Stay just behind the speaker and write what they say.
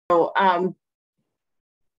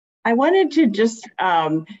I wanted to just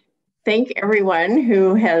thank everyone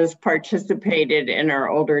who has participated in our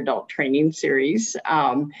older adult training series.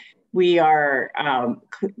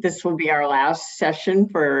 This will be our last session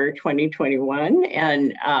for 2021,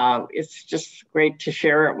 and it's just great to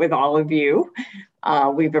share it with all of you.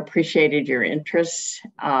 We've appreciated your interest,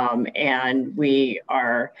 and we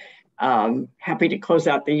are happy to close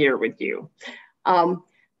out the year with you.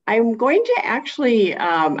 I'm going to actually,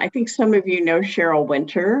 I think some of you know Cheryl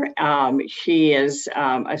Winter. She is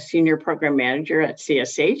a senior program manager at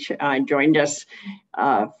CSH, joined us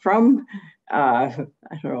from, I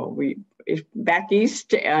don't know, back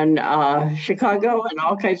east and Chicago and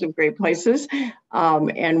all kinds of great places.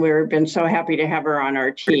 And we've been so happy to have her on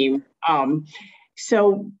our team.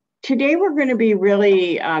 So today we're going to be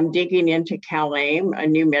really digging into CalAIM, a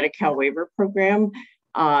new medi-cal waiver program.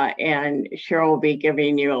 And Cheryl will be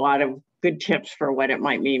giving you a lot of good tips for what it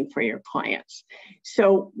might mean for your clients.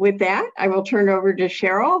 So with that, I will turn it over to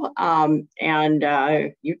Cheryl, and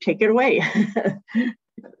you take it away.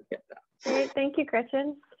 Great, thank you,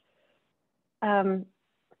 Gretchen.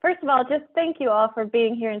 First of all, just thank you all for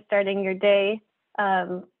being here and starting your day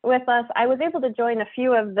with us. I was able to join a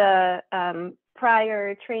few of the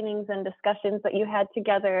prior trainings and discussions that you had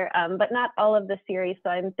together, but not all of the series, so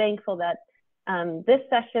I'm thankful that this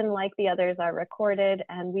session, like the others, are recorded,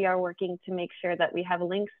 and we are working to make sure that we have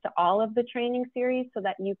links to all of the training series so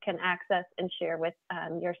that you can access and share with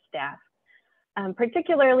your staff.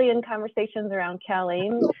 Particularly in conversations around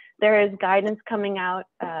CalAIM, there is guidance coming out,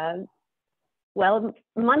 well,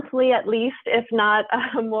 monthly at least, if not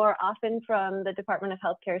more often, from the Department of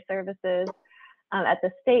Healthcare Services at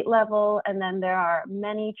the state level, and then there are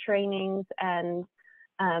many trainings and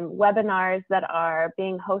webinars that are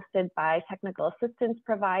being hosted by technical assistance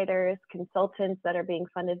providers, consultants that are being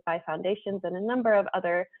funded by foundations, and a number of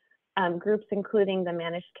other groups, including the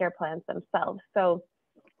managed care plans themselves. So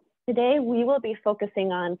today we will be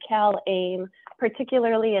focusing on CalAIM,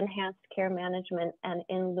 particularly enhanced care management and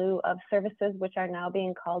in lieu of services, which are now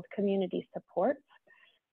being called community supports,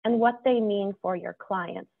 and what they mean for your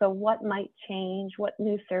clients. So what might change, what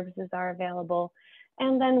new services are available,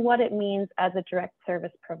 and then what it means as a direct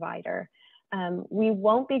service provider. We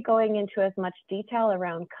won't be going into as much detail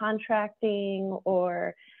around contracting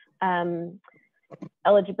or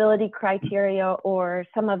eligibility criteria or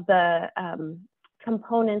some of the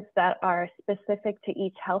components that are specific to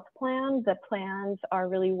each health plan. The plans are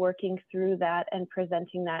really working through that and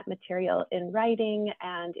presenting that material in writing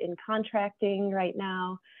and in contracting right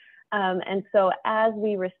now. And so as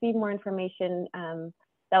we receive more information,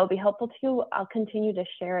 that will be helpful to you, I'll continue to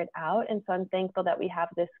share it out. And so I'm thankful that we have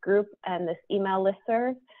this group and this email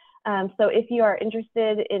listserv. So if you are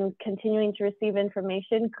interested in continuing to receive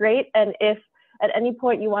information, great. And if at any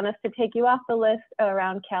point you want us to take you off the list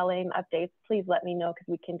around CalAIM updates, please let me know, because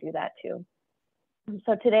we can do that too.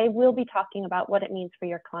 So today we'll be talking about what it means for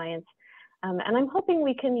your clients. And I'm hoping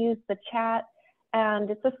we can use the chat, and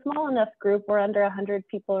it's a small enough group, we're under 100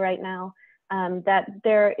 people right now, that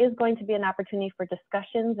there is going to be an opportunity for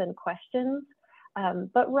discussions and questions.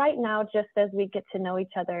 But right now, just as we get to know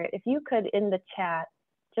each other, if you could, in the chat,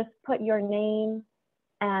 just put your name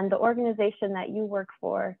and the organization that you work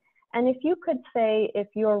for. And if you could say if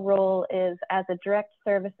your role is as a direct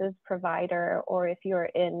services provider, or if you're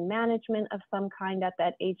in management of some kind at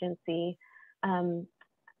that agency, and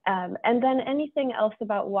then anything else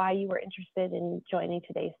about why you were interested in joining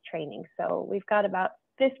today's training. So we've got about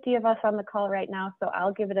 50 of us on the call right now, so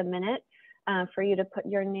I'll give it a minute for you to put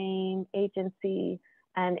your name, agency,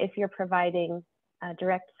 and if you're providing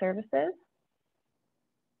direct services.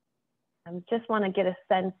 Just want to get a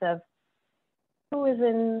sense of who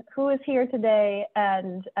is here today,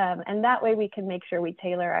 and that way we can make sure we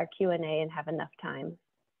tailor our Q&A and have enough time.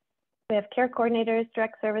 We have care coordinators,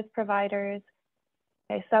 direct service providers,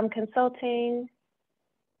 okay, some consulting.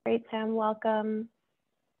 Great, Sam, welcome.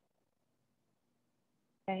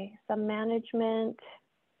 Okay, some management.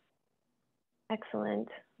 Excellent.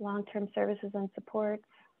 Long-term services and supports.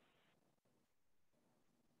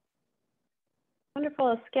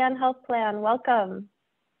 Wonderful. Scan Health Plan, welcome.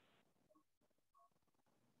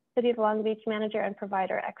 City of Long Beach manager and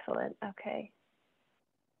provider, excellent. Okay.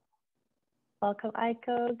 Welcome,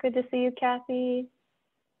 Aiko. Good to see you, Kathy.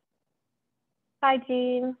 Hi,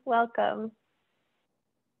 Jean. Welcome.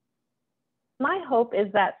 My hope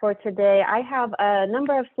is that for today, I have a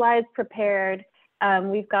number of slides prepared.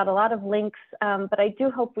 We've got a lot of links, but I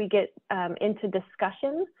do hope we get into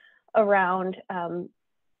discussion around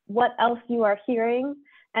what else you are hearing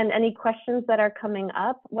and any questions that are coming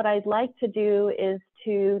up. What I'd like to do is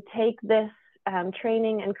to take this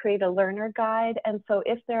training and create a learner guide. And so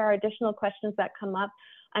if there are additional questions that come up,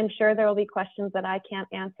 I'm sure there will be questions that I can't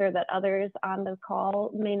answer that others on the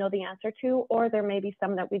call may know the answer to, or there may be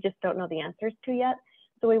some that we just don't know the answers to yet.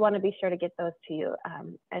 So we want to be sure to get those to you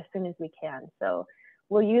as soon as we can. So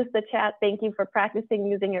we'll use the chat. Thank you for practicing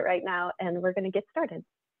using it right now, and we're going to get started.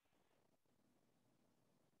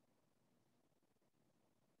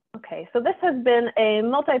 Okay, so this has been a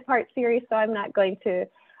multi-part series, so I'm not going to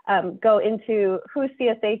go into who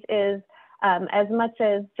CSH is as much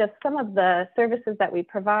as just some of the services that we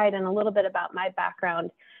provide and a little bit about my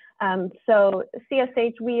background. So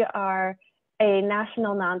CSH, we are a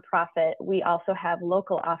national nonprofit. We also have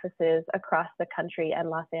local offices across the country, and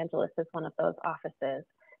Los Angeles is one of those offices.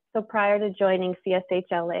 So prior to joining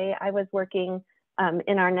CSH LA, I was working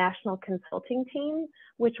in our national consulting team,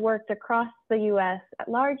 which worked across the US,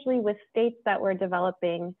 largely with states that were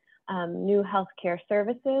developing new healthcare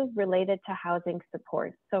services related to housing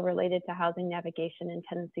support. So related to housing navigation and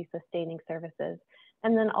tenancy sustaining services.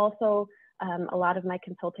 And then also a lot of my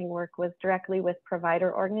consulting work was directly with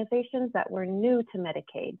provider organizations that were new to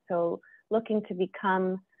Medicaid. So looking to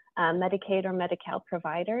become Medicaid or Medi-cal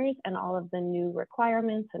providers, and all of the new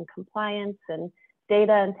requirements and compliance and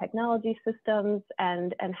data and technology systems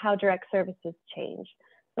and how direct services change.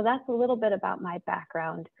 So that's a little bit about my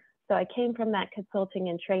background. So I came from that consulting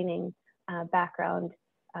and training background.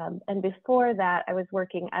 And before that, I was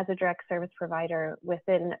working as a direct service provider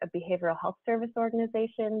within a behavioral health service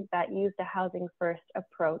organization that used a housing first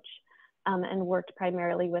approach and worked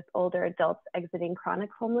primarily with older adults exiting chronic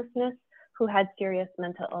homelessness who had serious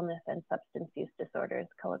mental illness and substance use disorders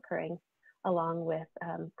co-occurring along with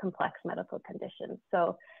complex medical conditions.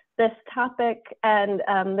 So this topic and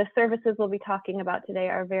the services we'll be talking about today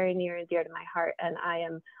are very near and dear to my heart, and I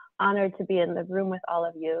am honored to be in the room with all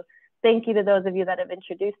of you. Thank you to those of you that have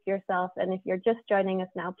introduced yourself, and if you're just joining us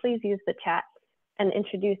now, please use the chat and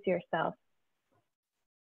introduce yourself.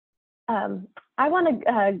 I want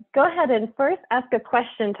to go ahead and first ask a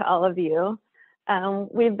question to all of you.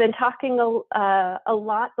 We've been talking a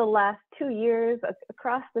lot the last 2 years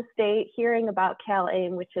across the state, hearing about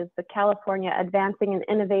CalAIM, which is the California Advancing and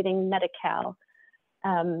Innovating Medi-cal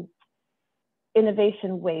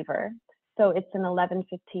Innovation Waiver. So it's an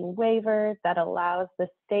 1115 waiver that allows the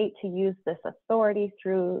state to use this authority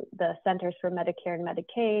through the Centers for Medicare and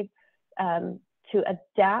Medicaid to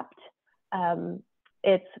adapt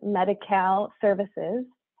its Medi-cal services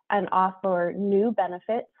and offer new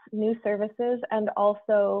benefits, new services, and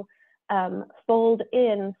also fold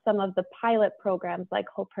in some of the pilot programs like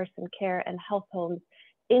whole person care and health homes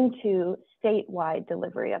into statewide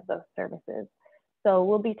delivery of those services. So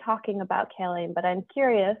we'll be talking about CalAIM, but I'm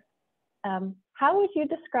curious, how would you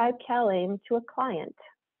describe CalAIM to a client?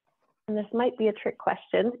 And this might be a trick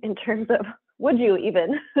question in terms of, would you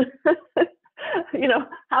even? You know,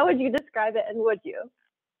 how would you describe it, and would you?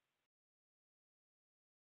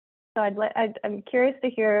 So I'm curious to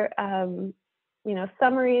hear, you know,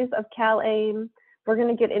 summaries of CalAIM. We're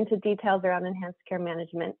going to get into details around enhanced care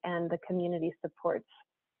management and the community supports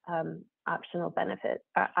optional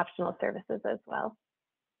services as well.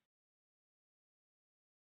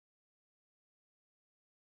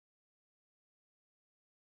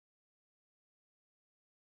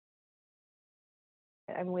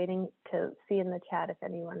 I'm waiting to see in the chat if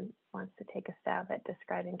anyone wants to take a stab at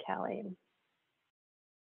describing CalAIM.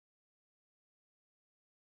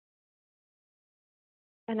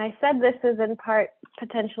 And I said this is in part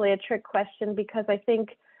potentially a trick question because I think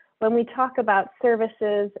when we talk about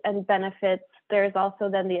services and benefits, there's also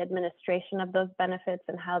then the administration of those benefits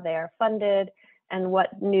and how they are funded and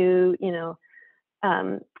what new, you know,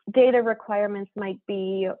 data requirements might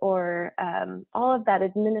be, or all of that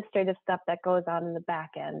administrative stuff that goes on in the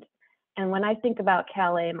back end. And when I think about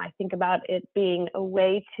CalAIM, I think about it being a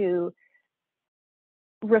way to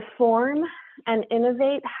reform and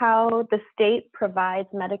innovate how the state provides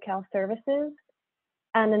Medi-cal services,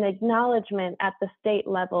 and an acknowledgement at the state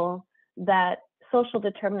level that social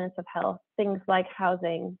determinants of health, things like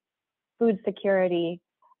housing, food security,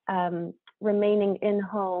 remaining in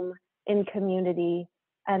home, in community,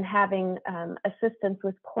 and having assistance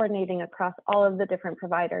with coordinating across all of the different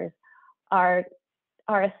providers are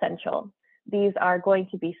essential. These are going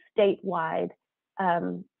to be statewide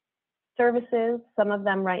services. Some of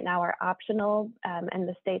them right now are optional, and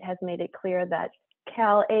the state has made it clear that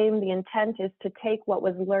CalAIM, the intent is to take what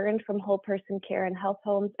was learned from whole person care and health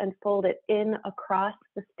homes and fold it in across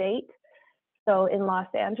the state. So in Los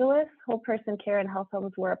Angeles, whole person care and health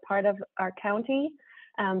homes were a part of our county,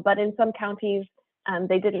 but in some counties,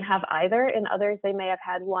 they didn't have either. In others, they may have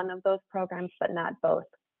had one of those programs, but not both.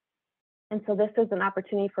 And so this is an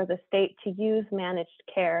opportunity for the state to use managed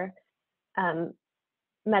care,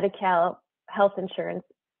 medi-cal health insurance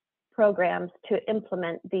programs to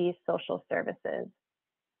implement these social services.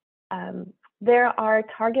 There are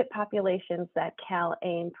target populations that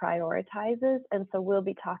CalAIM prioritizes, and so we'll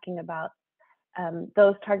be talking about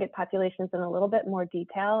those target populations in a little bit more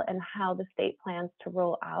detail and how the state plans to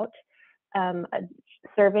roll out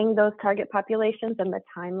serving those target populations and the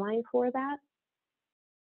timeline for that.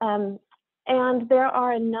 And there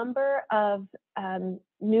are a number of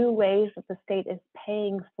new ways that the state is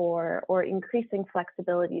paying for or increasing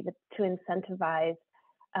flexibility to incentivize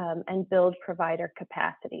and build provider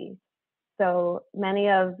capacity. So many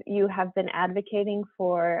of you have been advocating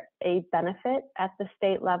for a benefit at the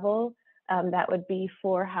state level that would be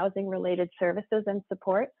for housing related services and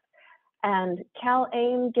supports. And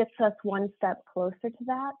CalAIM gets us one step closer to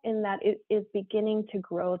that, in that it is beginning to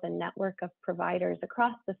grow the network of providers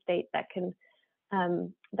across the state that can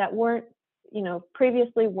that weren't,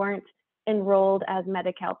 previously weren't enrolled as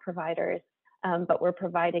medi-cal providers, but were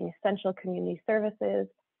providing essential community services,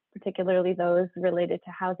 particularly those related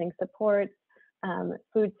to housing supports,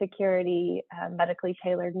 food security, medically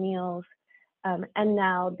tailored meals. And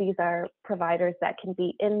now these are providers that can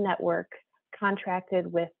be in network, contracted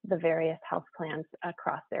with the various health plans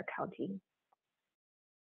across their county.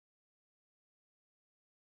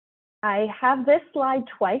 I have this slide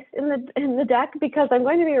twice in the deck because I'm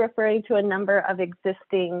going to be referring to a number of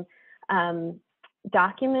existing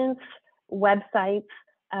documents, websites.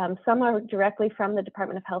 Some are directly from the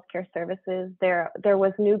Department of Healthcare Services. There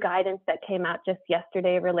was new guidance that came out just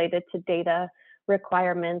yesterday related to data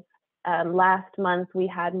requirements. Last month, we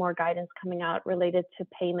had more guidance coming out related to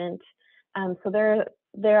payment. So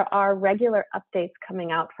there are regular updates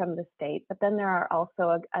coming out from the state, but then there are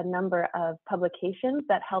also a number of publications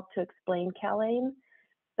that help to explain CalAIM.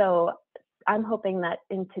 So I'm hoping that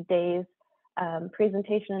in today's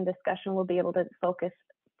presentation and discussion, we'll be able to focus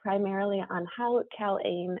primarily on how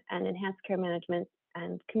CalAIM and enhanced care management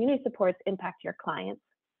and community supports impact your clients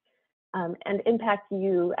and impact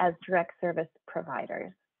you as direct service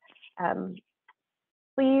providers.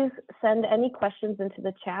 Please send any questions into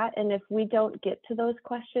the chat, and if we don't get to those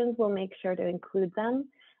questions, we'll make sure to include them,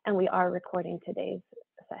 and we are recording today's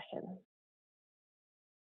session.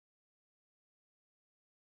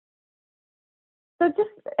 So just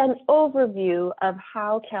an overview of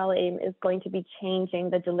how CalAIM is going to be changing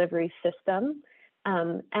the delivery system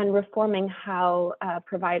and reforming how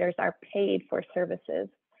providers are paid for services.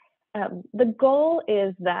 The goal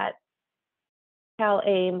is that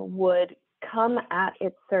CalAIM would come at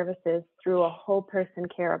its services through a whole person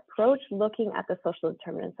care approach, looking at the social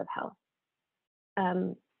determinants of health.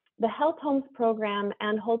 The Health Homes program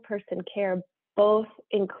and whole person care both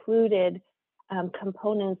included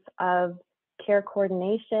components of care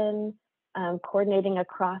coordination, coordinating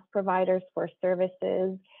across providers for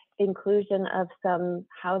services, inclusion of some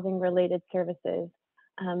housing related services,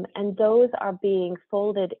 and those are being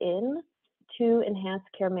folded in to enhanced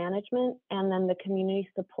care management and then the community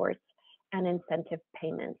supports and incentive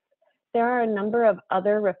payments. There are a number of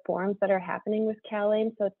other reforms that are happening with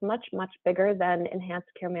CalAIM, so it's much, much bigger than enhanced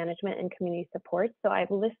care management and community support. So I've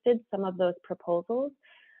listed some of those proposals,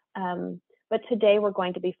 but today we're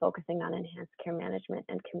going to be focusing on enhanced care management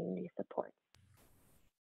and community support.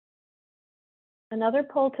 Another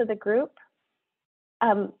poll to the group.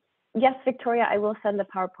 Yes, Victoria, I will send the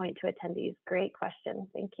PowerPoint to attendees. Great question,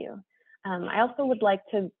 thank you. I also would like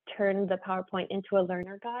to turn the PowerPoint into a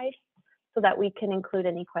learner guide so that we can include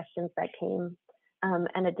any questions that came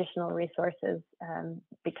and additional resources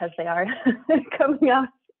because they are coming out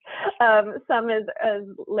some as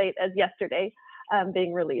late as yesterday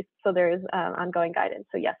being released. So there is ongoing guidance.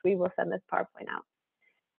 So yes, we will send this PowerPoint out.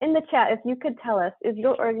 In the chat, if you could tell us, is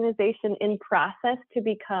your organization in process to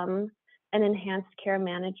become an enhanced care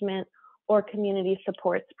management or community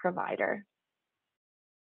supports provider?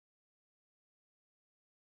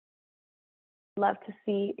 Love to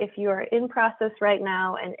see if you are in process right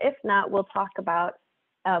now, and if not, we'll talk about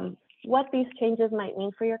what these changes might mean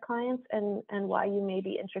for your clients and why you may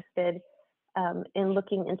be interested in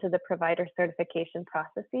looking into the provider certification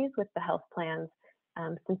processes with the health plans,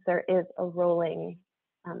 since there is a rolling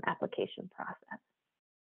application process.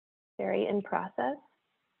 Very in process.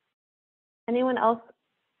 Anyone else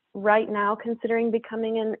right now considering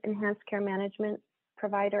becoming an enhanced care management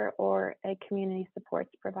provider or a community supports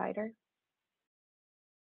provider?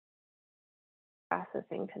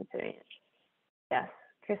 Processing considering it. Yes,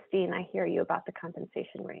 Christine, I hear you about the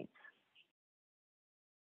compensation rates.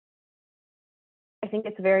 I think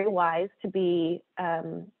it's very wise to be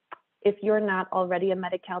if you're not already a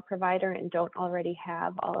medi-cal provider and don't already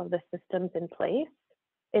have all of the systems in place,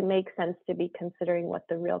 it makes sense to be considering what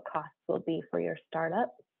the real costs will be for your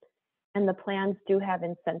startup. And the plans do have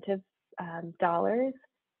incentive dollars,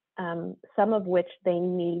 some of which they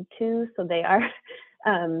need to, so they are,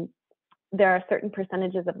 there are certain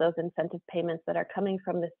percentages of those incentive payments that are coming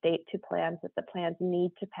from the state to plans that the plans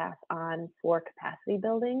need to pass on for capacity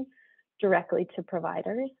building directly to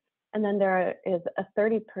providers. And then there is a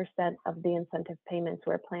 30% of the incentive payments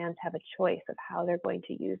where plans have a choice of how they're going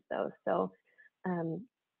to use those. So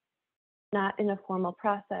not in a formal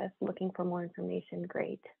process, looking for more information,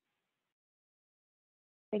 great.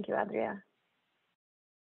 Thank you, Adria.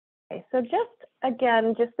 Okay, so just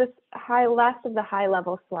again, just this last of the high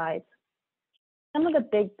level slides. Some of the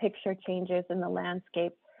big picture changes in the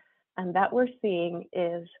landscape that we're seeing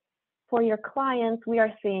is for your clients, we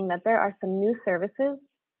are seeing that there are some new services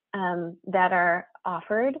that are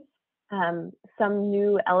offered, some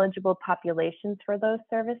new eligible populations for those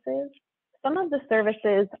services. Some of the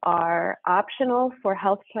services are optional for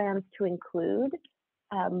health plans to include,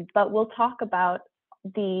 but we'll talk about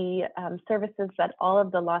the services that all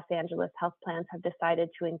of the Los Angeles health plans have decided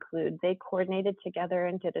to include. They coordinated together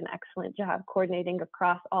and did an excellent job coordinating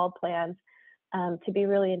across all plans to be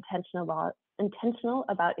really intentional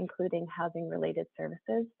about including housing related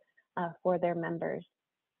services for their members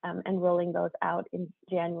and rolling those out in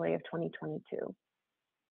January of 2022.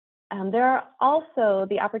 There are also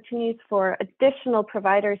the opportunities for additional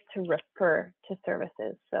providers to refer to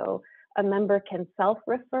services. So a member can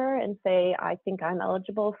self-refer and say, I think I'm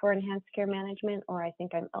eligible for enhanced care management, or I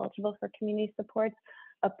think I'm eligible for community supports.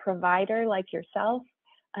 A provider like yourself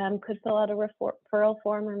could fill out a referral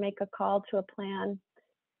form or make a call to a plan.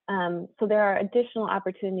 So there are additional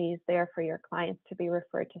opportunities there for your clients to be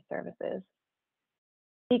referred to services.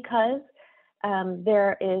 Because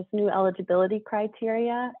there is new eligibility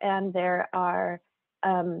criteria and there are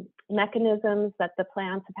mechanisms that the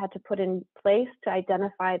plans have had to put in place to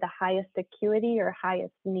identify the highest acuity or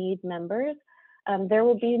highest need members, there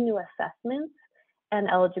will be new assessments and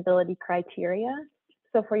eligibility criteria.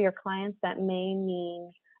 So for your clients, that may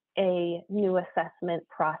mean a new assessment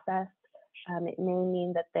process. It may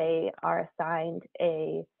mean that they are assigned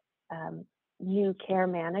a new care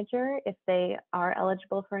manager if they are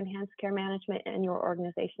eligible for enhanced care management and your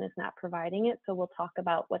organization is not providing it. So we'll talk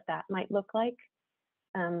about what that might look like.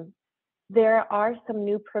 There are some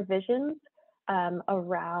new provisions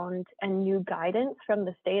around and new guidance from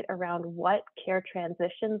the state around what care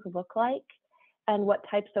transitions look like and what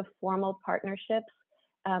types of formal partnerships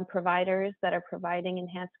providers that are providing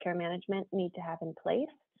enhanced care management need to have in place,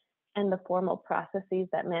 and the formal processes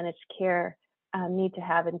that managed care need to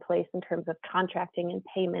have in place in terms of contracting and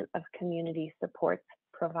payment of community support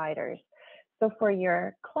providers. So for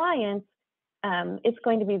your clients, it's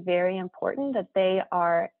going to be very important that they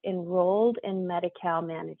are enrolled in medi-cal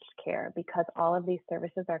managed care, because all of these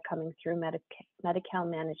services are coming through medi-cal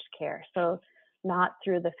managed care, so not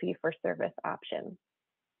through the fee-for-service option.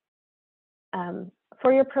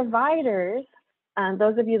 For your providers,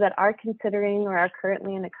 those of you that are considering or are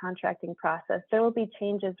currently in the contracting process, there will be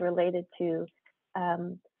changes related to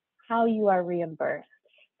how you are reimbursed,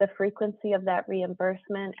 the frequency of that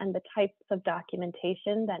reimbursement, and the types of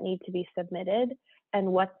documentation that need to be submitted, and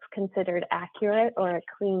what's considered accurate or a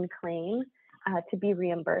clean claim to be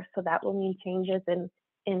reimbursed. So that will mean changes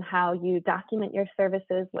in how you document your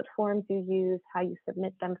services, what forms you use, how you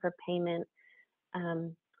submit them for payment.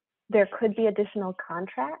 There could be additional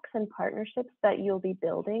contracts and partnerships that you'll be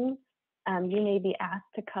building. You may be asked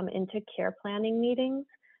to come into care planning meetings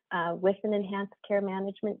with an enhanced care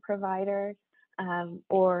management provider,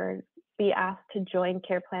 or be asked to join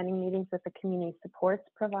care planning meetings with a community supports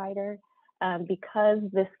provider, because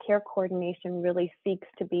this care coordination really seeks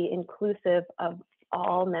to be inclusive of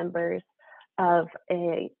all members of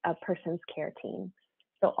a person's care team.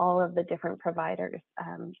 So all of the different providers,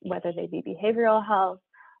 whether they be behavioral health,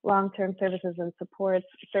 long-term services and supports,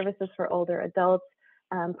 services for older adults,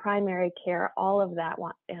 primary care, all of that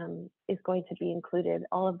is going to be included,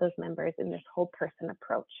 all of those members in this whole person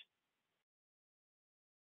approach.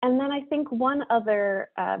 And then I think one other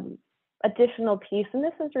additional piece, and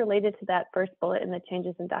this is related to that first bullet in the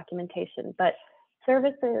changes in documentation, but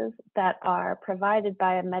services that are provided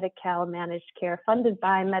by a medi-cal managed care, funded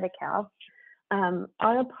by medi-cal,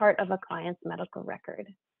 are a part of a client's medical record.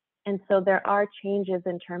 And so there are changes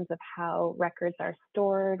in terms of how records are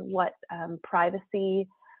stored, what privacy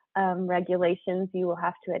regulations you will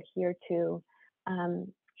have to adhere to,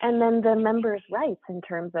 and then the members' rights in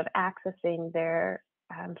terms of accessing their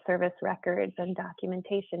service records and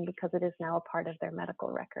documentation, because it is now a part of their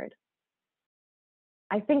medical record.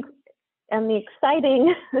 I think, and the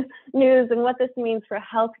exciting news and what this means for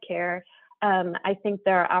healthcare, I think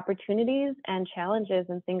there are opportunities and challenges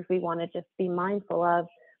and things we want to just be mindful of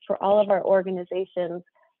for all of our organizations,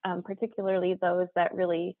 particularly those that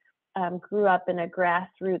really grew up in a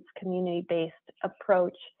grassroots community-based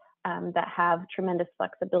approach that have tremendous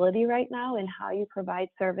flexibility right now in how you provide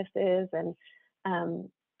services and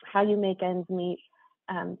how you make ends meet.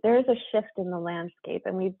 There is a shift in the landscape,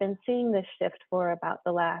 and we've been seeing this shift for about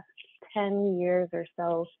the last 10 years or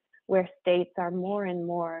so, where states are more and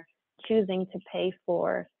more choosing to pay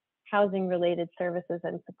for housing related services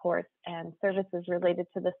and supports and services related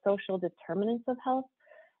to the social determinants of health.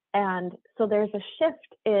 And so there's a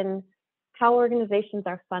shift in how organizations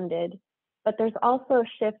are funded, but there's also a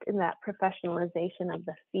shift in that professionalization of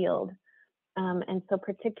the field. And so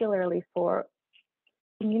particularly for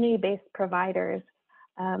community-based providers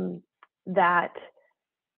that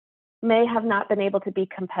may have not been able to be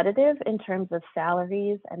competitive in terms of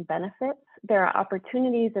salaries and benefits, there are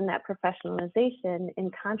opportunities in that professionalization in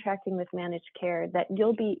contracting with managed care that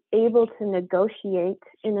you'll be able to negotiate,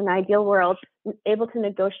 in an ideal world, able to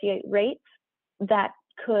negotiate rates that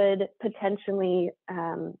could potentially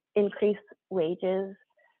increase wages,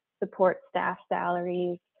 support staff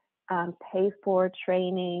salaries, pay for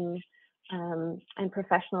training and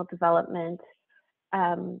professional development.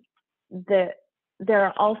 There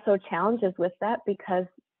are also challenges with that because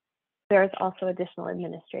there's also additional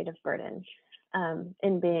administrative burden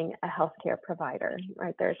in being a healthcare provider,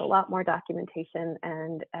 right? There's a lot more documentation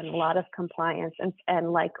and a lot of compliance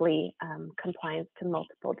and likely compliance to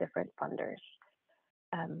multiple different funders.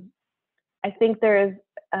 I think there's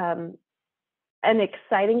an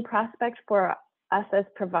exciting prospect for us as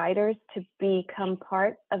providers to become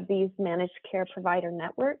part of these managed care provider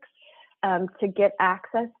networks, to get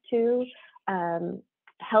access to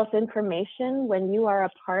health information. When you are a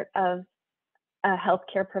part of a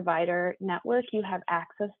healthcare provider network, you have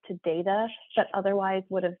access to data that otherwise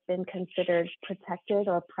would have been considered protected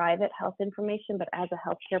or private health information, but as a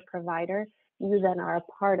healthcare provider, you then are a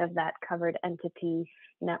part of that covered entity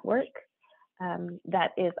network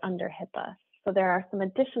that is under HIPAA. So there are some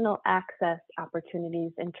additional access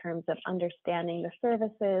opportunities in terms of understanding the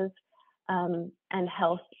services and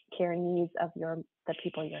health care needs of the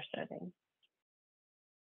people you're serving.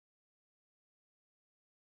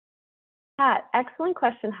 Pat, excellent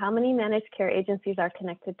question. How many managed care agencies are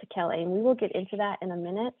connected to CalAIM? We will get into that in a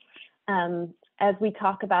minute as we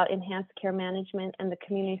talk about enhanced care management and the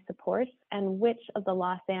community supports and which of the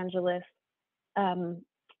Los Angeles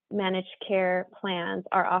managed care plans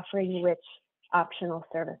are offering which optional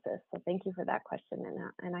services. So thank you for that question,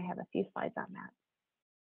 and I have a few slides on that.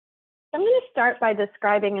 I'm going to start by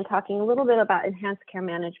describing and talking a little bit about enhanced care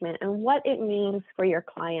management and what it means for your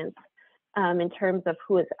clients in terms of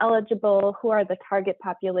who is eligible, who are the target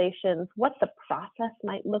populations, what the process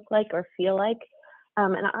might look like or feel like.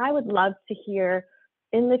 And I would love to hear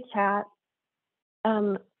in the chat,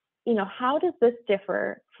 how does this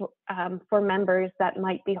differ for members that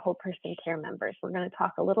might be whole person care members? We're going to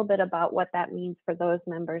talk a little bit about what that means for those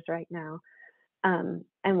members right now.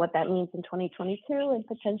 And what that means in 2022 and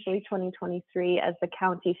potentially 2023 as the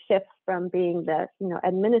county shifts from being the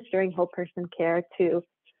administering whole person care to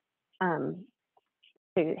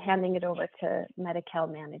handing it over to medi-cal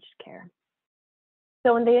managed care.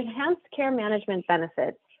 So when the enhanced care management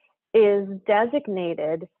benefit is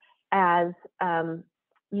designated as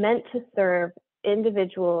meant to serve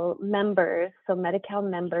individual members, so medi-cal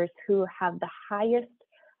members who have the highest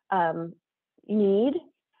need,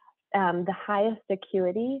 the highest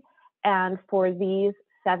acuity, and for these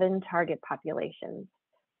 7 target populations.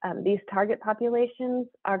 These target populations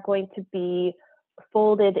are going to be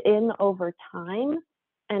folded in over time.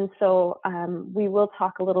 And so we will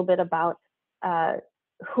talk a little bit about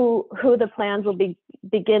who the plans will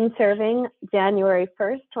begin serving January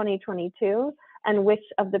 1st, 2022, and which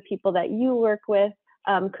of the people that you work with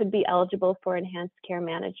could be eligible for enhanced care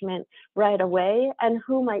management right away, and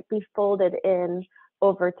who might be folded in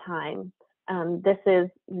over time. This is,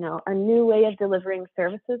 a new way of delivering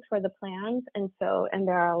services for the plans, and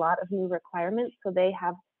there are a lot of new requirements, so they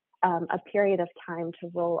have a period of time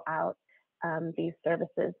to roll out these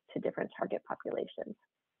services to different target populations.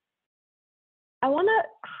 I want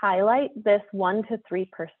to highlight this 1 to 3%.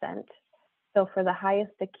 So for the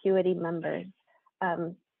highest acuity members,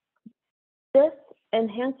 this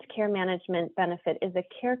enhanced care management benefit is a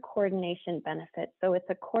care coordination benefit. So it's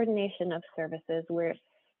a coordination of services where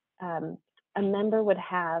a member would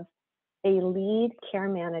have a lead care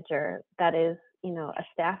manager that is, a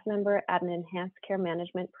staff member at an enhanced care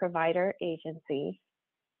management provider agency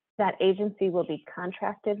that agency will be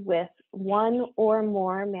contracted with one or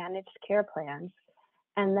more managed care plans,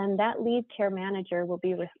 and then that lead care manager will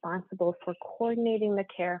be responsible for coordinating the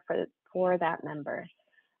care for that member.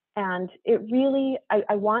 And it really,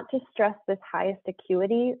 I want to stress this highest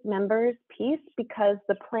acuity members piece, because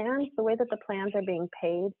the plans, the way that the plans are being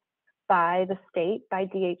paid by the state, by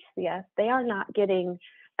DHCS, they are not getting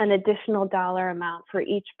an additional dollar amount for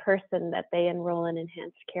each person that they enroll in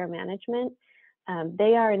enhanced care management.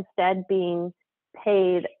 They are instead being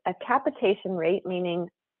paid a capitation rate, meaning,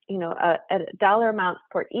 you know, a dollar amount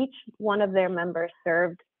for each one of their members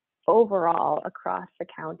served overall across the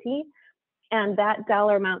county. And that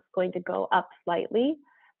dollar amount is going to go up slightly.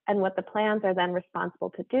 And what the plans are then responsible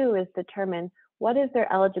to do is determine what is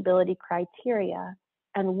their eligibility criteria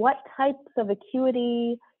and what types of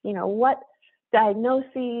acuity, you know, what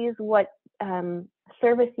diagnoses, what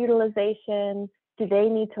service utilization do they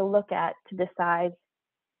need to look at to decide,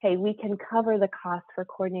 hey, we can cover the cost for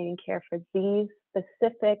coordinating care for these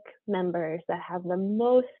specific members that have the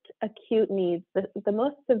most acute needs, the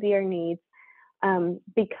most severe needs,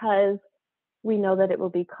 because we know that it will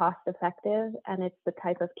be cost effective and it's the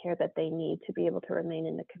type of care that they need to be able to remain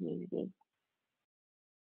in the community.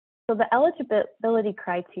 So the eligibility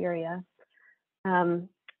criteria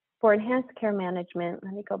for enhanced care management,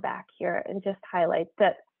 let me go back here and just highlight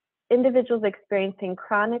that individuals experiencing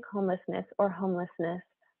chronic homelessness or homelessness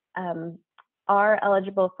are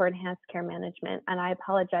eligible for enhanced care management. And I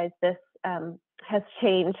apologize, this has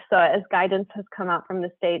changed. So as guidance has come out from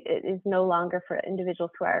the state, it is no longer for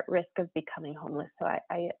individuals who are at risk of becoming homeless. So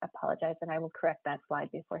I apologize, and I will correct that slide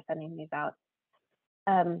before sending these out.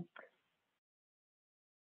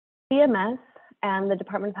 CMS and the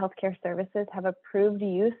Department of Healthcare Services have approved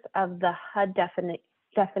use of the HUD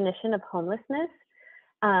definition of homelessness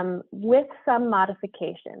with some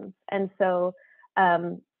modifications. And so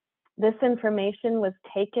this information was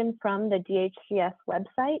taken from the DHCS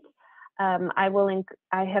website.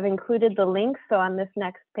 I have included the link. So on this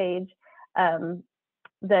next page,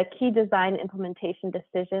 the key design implementation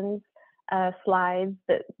decisions slides,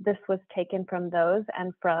 this was taken from those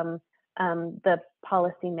and from the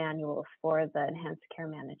policy manuals for the enhanced care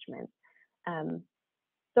management.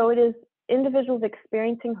 So it is individuals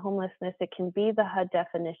experiencing homelessness. It can be the HUD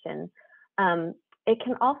definition. It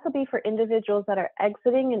can also be for individuals that are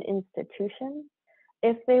exiting an institution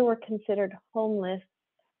if they were considered homeless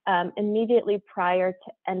immediately prior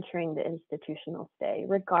to entering the institutional stay,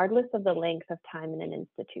 regardless of the length of time in an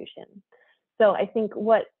institution. So I think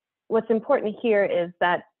what's important here is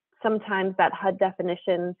that sometimes that HUD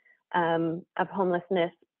definition of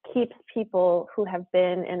homelessness keeps people who have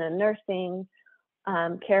been in a nursing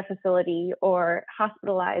care facility or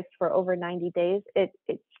hospitalized for over 90 days. It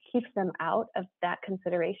keeps them out of that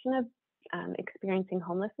consideration of experiencing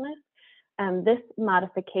homelessness. This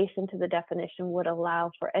modification to the definition would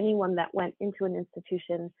allow for anyone that went into an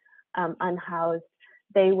institution unhoused,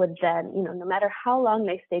 they would then, you know, no matter how long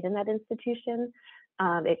they stayed in that institution,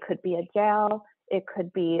 it could be a jail, it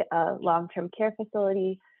could be a long-term care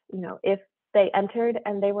facility, you know, if they entered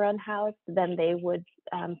and they were unhoused, then they would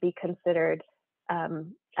be considered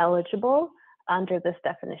eligible under this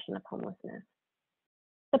definition of homelessness.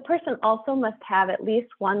 The person also must have at least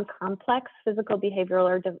one complex physical, behavioral,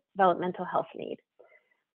 or developmental health need.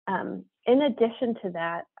 In addition to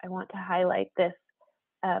that, I want to highlight this,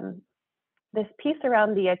 this piece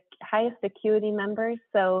around the highest acuity members.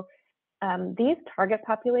 So these target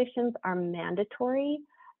populations are mandatory.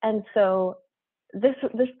 And so this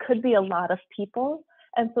could be a lot of people.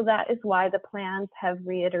 And so that is why the plans have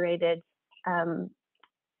reiterated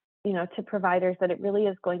you know, to providers that it really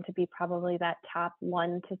is going to be probably that top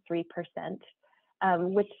 1 to 3%,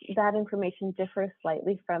 which that information differs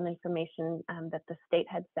slightly from information that the state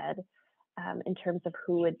had said in terms of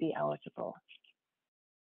who would be eligible.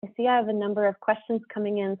 I see I have a number of questions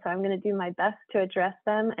coming in, so I'm going to do my best to address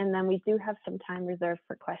them, and then we do have some time reserved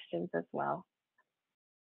for questions as well.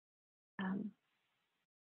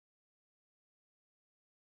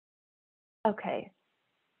 Okay.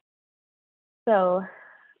 So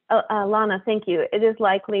Lana, thank you. It is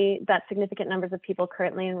likely that significant numbers of people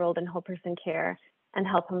currently enrolled in whole person care and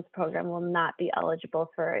health homes program will not be eligible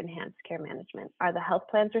for enhanced care management. Are the health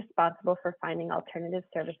plans responsible for finding alternative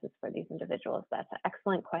services for these individuals? That's an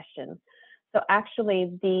excellent question. So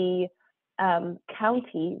actually the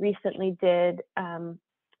county recently did,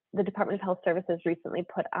 the Department of Health Services recently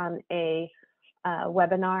put on a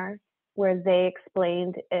webinar where they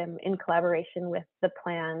explained in collaboration with the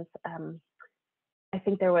plans, I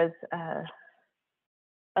think there was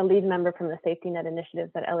a lead member from the Safety Net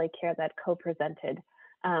Initiatives at LA Care that co-presented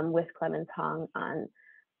with Clemens Hong on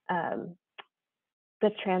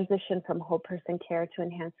the transition from whole person care to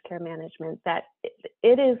enhanced care management, that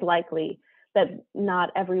it is likely that not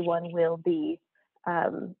everyone will be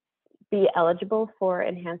eligible for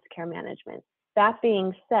enhanced care management. That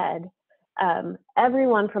being said,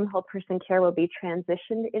 everyone from whole person care will be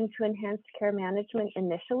transitioned into enhanced care management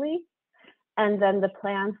initially, and then the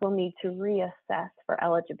plans will need to reassess for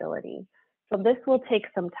eligibility. So this will take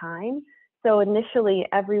some time. So initially,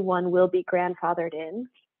 everyone will be grandfathered in,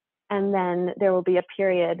 and then there will be a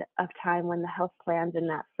period of time when the health plans in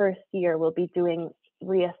that first year will be doing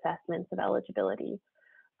reassessments of eligibility.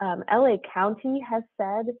 LA County has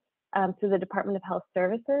said through the Department of Health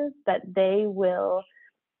Services that they will,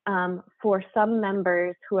 for some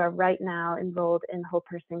members who are right now enrolled in whole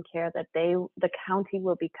person care, that the county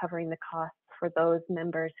will be covering the costs for those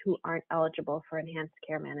members who aren't eligible for enhanced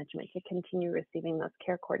care management to continue receiving those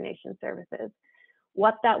care coordination services.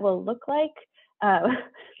 What that will look like,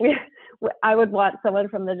 I would want someone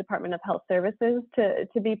from the Department of Health Services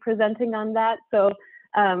to be presenting on that. So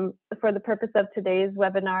for the purpose of today's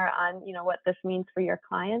webinar on what this means for your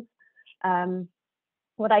clients,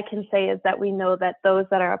 what I can say is that we know that those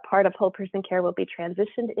that are a part of whole person care will be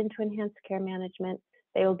transitioned into enhanced care management.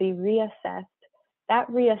 They will be reassessed. That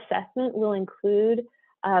reassessment will include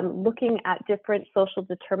looking at different social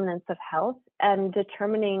determinants of health and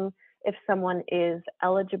determining if someone is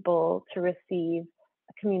eligible to receive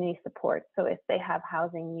community support. So if they have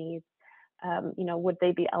housing needs, would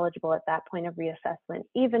they be eligible at that point of reassessment?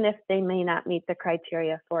 Even if they may not meet the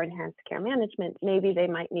criteria for enhanced care management, maybe they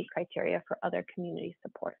might meet criteria for other community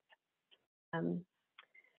supports.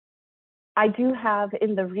 I do have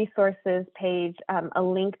in the resources page a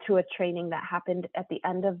link to a training that happened at the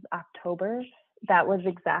end of October that was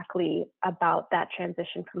exactly about that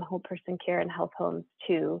transition from whole person care and health homes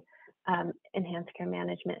to enhanced care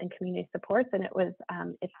management and community supports. And it was,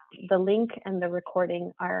 the link and the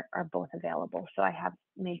recording are both available. So I have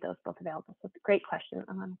made those both available. So it's a great question.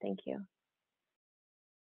 Thank you.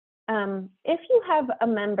 If you have a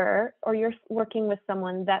member or you're working with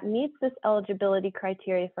someone that meets this eligibility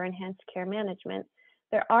criteria for enhanced care management,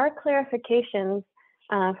 there are clarifications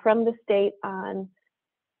from the state on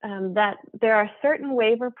that there are certain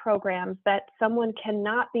waiver programs that someone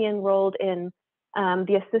cannot be enrolled in,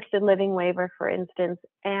 the assisted living waiver, for instance,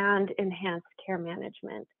 and enhanced care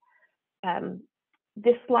management.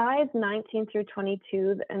 The slides 19 through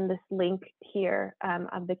 22 and this link here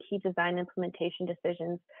of the key design implementation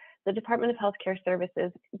decisions, the Department of Healthcare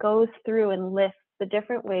Services goes through and lists the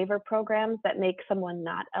different waiver programs that make someone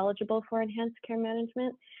not eligible for enhanced care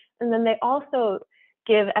management. And then they also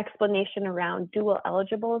give explanation around dual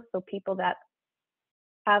eligible, so people that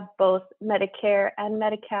have both Medicare and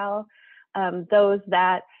Medi-cal, those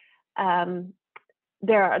that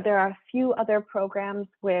there are a few other programs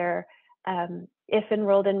where if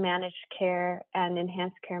enrolled in managed care and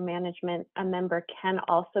enhanced care management, a member can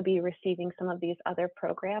also be receiving some of these other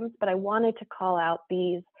programs. But I wanted to call out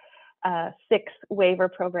these 6 waiver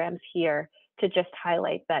programs here to just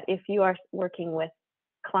highlight that if you are working with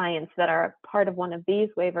clients that are part of one of these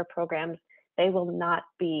waiver programs, they will not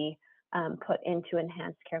be put into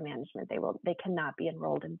enhanced care management. They cannot be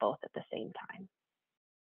enrolled in both at the same time.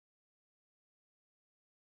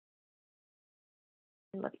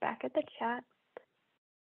 Look back at the chat.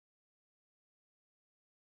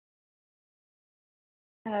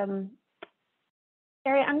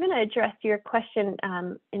 Carrie, I'm going to address your question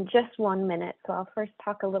in just 1 minute. So I'll first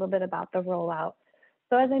talk a little bit about the rollout.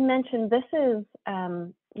 So as I mentioned, this is,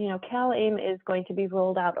 CalAIM is going to be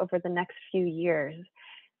rolled out over the next few years,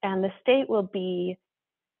 and the state will be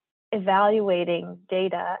evaluating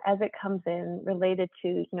data as it comes in related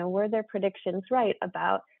to, were their predictions right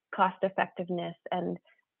about cost effectiveness and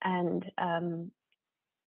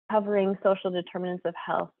covering social determinants of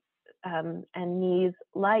health and needs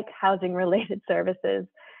like housing related services,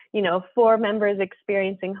 for members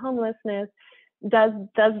experiencing homelessness. Does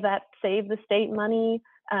that save the state money?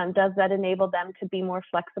 Does that enable them to be more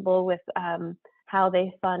flexible with how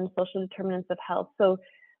they fund social determinants of health? So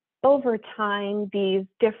over time, these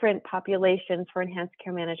different populations for enhanced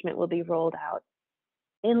care management will be rolled out.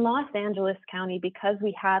 In Los Angeles County, because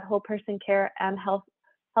we had whole person care and health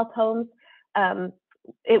homes,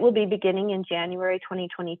 it will be beginning in January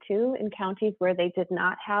 2022. In counties where they did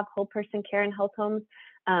not have whole person care and health homes,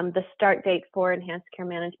 the start date for enhanced care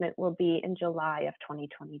management will be in July of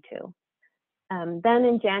 2022. Then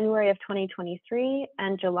in January of 2023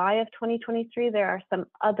 and July of 2023, there are some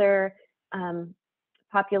other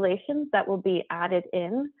populations that will be added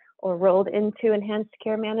in or rolled into enhanced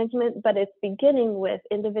care management, but it's beginning with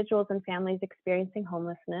individuals and families experiencing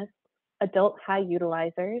homelessness, adult high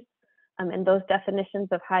utilizers. And those definitions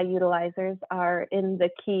of high utilizers are in the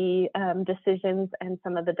key decisions and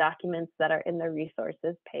some of the documents that are in the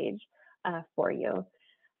resources page for you.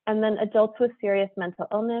 And then adults with serious mental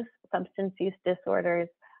illness, substance use disorders,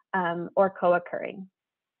 or co-occurring.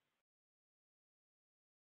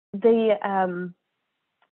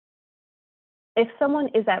 If someone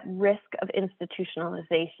is at risk of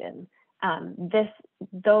institutionalization,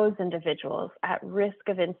 those individuals at risk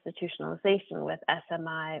of institutionalization with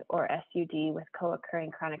SMI or SUD with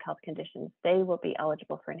co-occurring chronic health conditions, they will be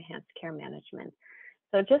eligible for enhanced care management.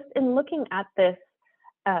 So just in looking at this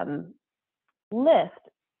list,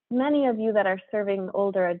 many of you that are serving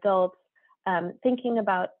older adults, thinking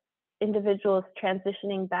about individuals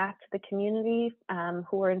transitioning back to the community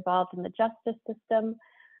who are involved in the justice system,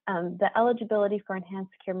 the eligibility for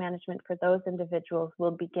enhanced care management for those individuals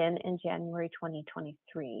will begin in January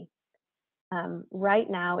 2023. Right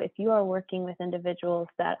now, if you are working with individuals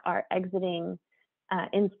that are exiting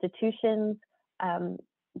institutions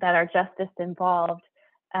that are justice involved,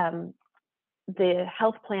 the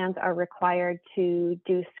health plans are required to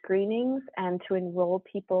do screenings and to enroll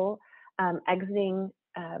people exiting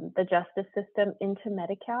the justice system into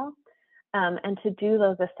medi-cal, and to do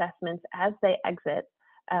those assessments as they exit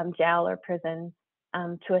jail or prison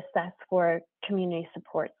to assess for community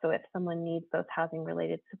support. So if someone needs those housing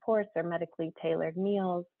related supports or medically tailored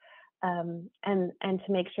meals, and to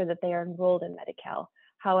make sure that they are enrolled in medi-cal.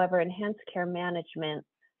 However, enhanced care management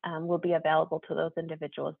will be available to those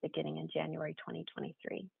individuals beginning in January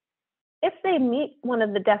 2023. If they meet one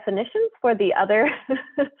of the definitions for the other,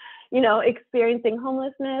 experiencing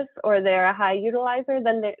homelessness, or they're a high utilizer,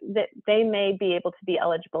 then they may be able to be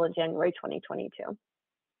eligible in January 2022.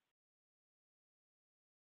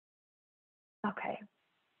 Okay.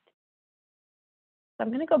 So I'm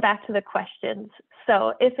going to go back to the questions.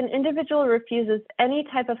 So if an individual refuses any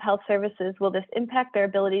type of health services, will this impact their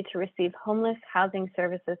ability to receive homeless housing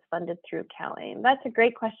services funded through CalAIM? That's a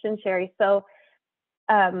great question, Sherry. So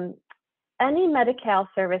any medi-cal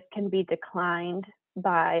service can be declined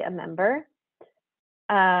by a member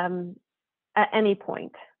at any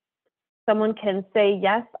point. Someone can say,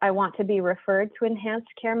 yes, I want to be referred to enhanced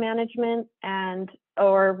care management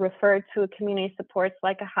or referred to a community supports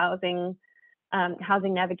like a housing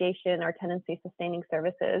navigation or tenancy sustaining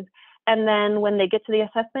services. And then when they get to the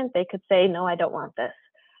assessment, they could say, no, I don't want this.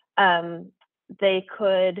 They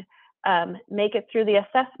could make it through the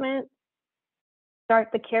assessment, start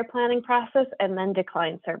the care planning process, and then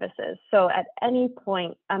decline services. So at any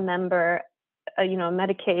point, a member, a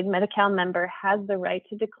Medicaid, Medi-cal member has the right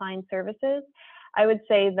to decline services. I would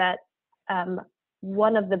say that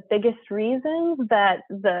one of the biggest reasons that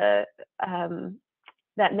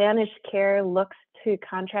that managed care looks to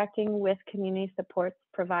contracting with community support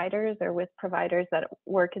providers or with providers that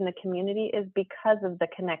work in the community is because of the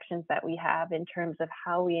connections that we have in terms of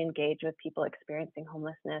how we engage with people experiencing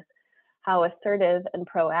homelessness, how assertive and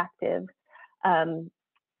proactive and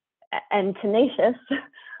tenacious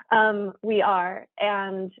we are,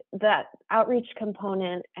 and that outreach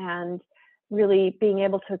component and really being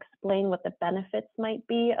able to explain what the benefits might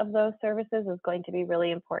be of those services is going to be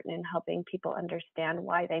really important in helping people understand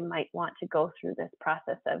why they might want to go through this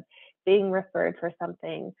process of being referred for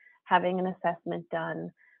something, having an assessment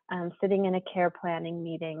done, sitting in a care planning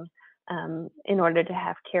meeting in order to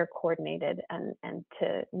have care coordinated and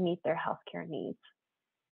to meet their healthcare needs.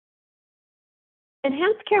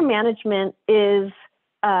 Enhanced care management is,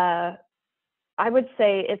 I would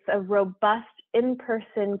say it's a robust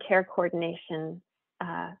in-person care coordination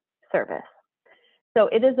service. So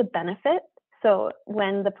it is a benefit. So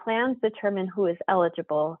when the plans determine who is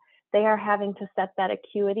eligible, they are having to set that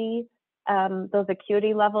acuity, those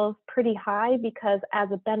acuity levels pretty high, because as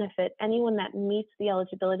a benefit, anyone that meets the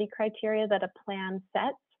eligibility criteria that a plan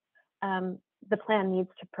sets, the plan needs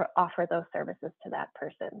to offer those services to that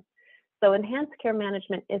person. So enhanced care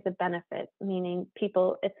management is a benefit, meaning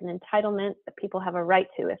it's an entitlement that people have a right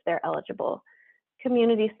to if they're eligible.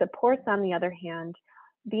 Community supports, on the other hand,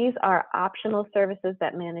 these are optional services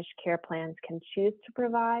that managed care plans can choose to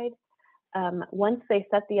provide. Once they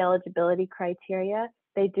set the eligibility criteria,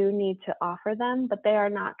 they do need to offer them, but they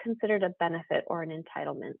are not considered a benefit or an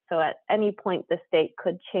entitlement. So at any point, the state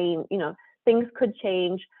could change, things could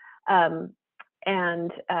change,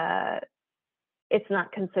 and it's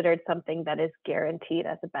not considered something that is guaranteed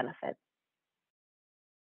as a benefit.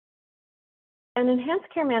 An enhanced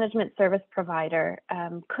care management service provider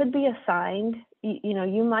could be assigned,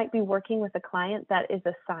 you might be working with a client that is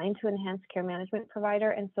assigned to enhanced care management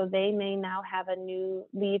provider, and so they may now have a new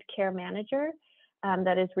lead care manager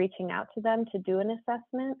that is reaching out to them to do an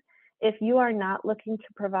assessment. if you are not looking to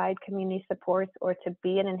provide community supports or to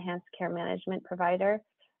be an enhanced care management provider,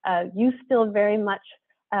 you still very much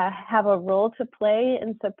have a role to play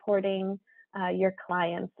in supporting your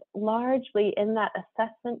clients, largely in that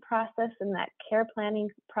assessment process, in that care planning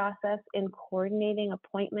process, in coordinating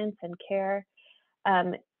appointments and care.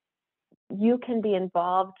 You can be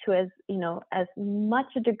involved to as much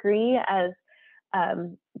a degree as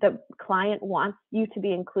the client wants you to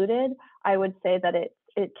be included. I would say that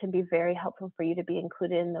it can be very helpful for you to be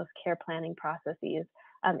included in those care planning processes,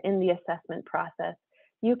 in the assessment process.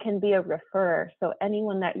 You can be a referrer. So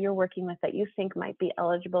anyone that you're working with that you think might be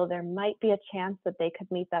eligible, there might be a chance that they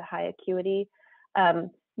could meet that high acuity.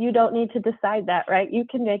 You don't need to decide that, right? You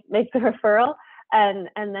can make the referral, and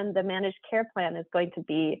then the managed care plan is going to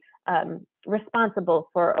be responsible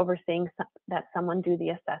for overseeing that someone do the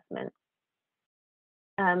assessment.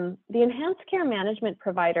 The enhanced care management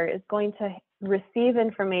provider is going to receive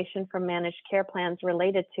information from managed care plans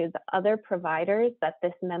related to the other providers that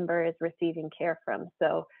this member is receiving care from.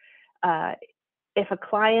 So if a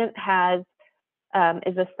client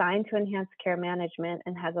is assigned to enhanced care management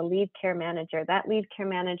and has a lead care manager, that lead care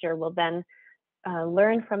manager will then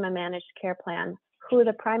learn from a managed care plan who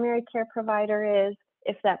the primary care provider is,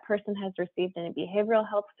 if that person has received any behavioral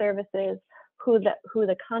health services, who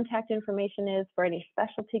the contact information is for any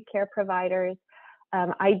specialty care providers.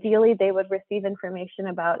 Ideally, they would receive information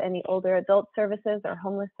about any older adult services or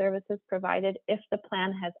homeless services provided if the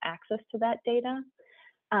plan has access to that data.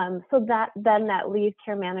 So that then that lead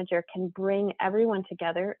care manager can bring everyone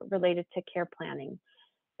together related to care planning.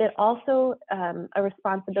 It also, a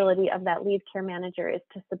responsibility of that lead care manager is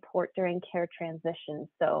to support during care transition.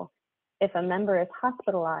 So if a member is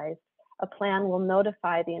hospitalized, a plan will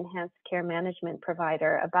notify the enhanced care management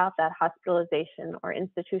provider about that hospitalization or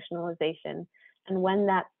institutionalization. And when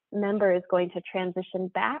that member is going to transition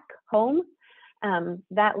back home,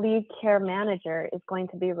 that lead care manager is going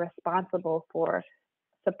to be responsible for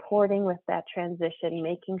supporting with that transition,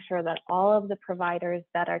 making sure that all of the providers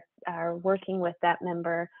that are working with that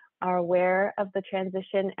member are aware of the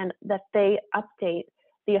transition and that they update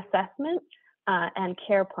the assessment and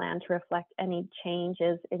care plan to reflect any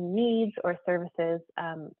changes in needs or services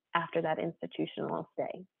after that institutional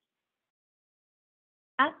stay.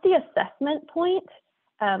 At the assessment point,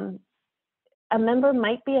 a member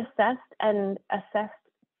might be assessed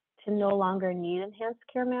to no longer need enhanced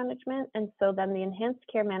care management. And so then the enhanced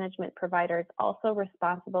care management provider is also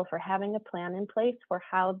responsible for having a plan in place for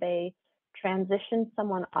how they transition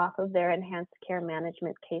someone off of their enhanced care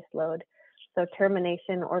management caseload. So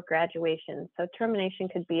termination or graduation. So termination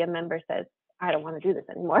could be a member says, I don't want to do this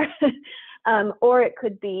anymore. Or it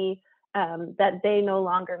could be that they no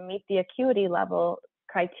longer meet the acuity level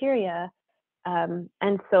criteria,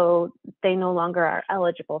 and so they no longer are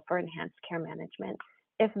eligible for enhanced care management.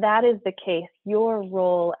 If that is the case, your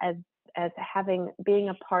role as being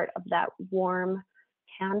a part of that warm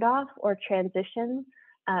handoff or transition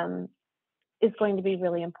is going to be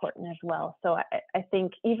really important as well. So I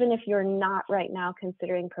think even if you're not right now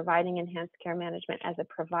considering providing enhanced care management as a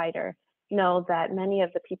provider, know that many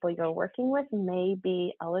of the people you're working with may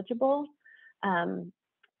be eligible,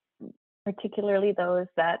 particularly those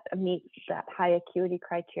that meet that high acuity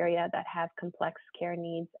criteria, that have complex care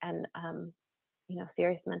needs and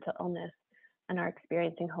serious mental illness and are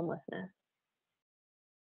experiencing homelessness.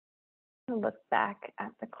 I'll look back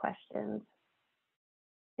at the questions.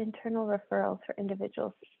 Internal referrals for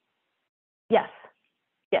individuals. Yes.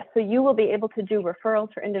 So you will be able to do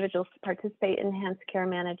referrals for individuals to participate in enhanced care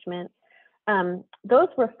management. Those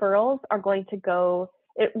referrals are going to go,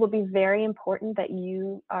 it will be very important that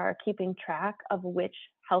you are keeping track of which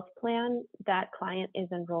health plan that client is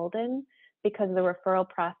enrolled in, because the referral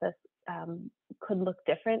process could look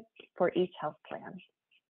different for each health plan.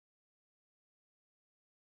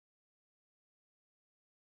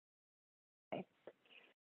 Okay.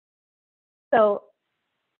 So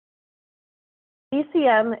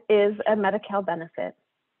ECM is a medi-cal benefit.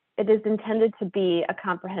 It is intended to be a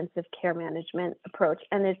comprehensive care management approach,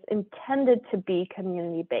 and it's intended to be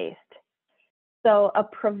community-based. So a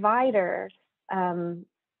provider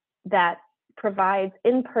that provides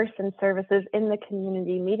in-person services in the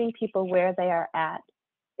community, meeting people where they are at,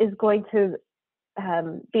 is going to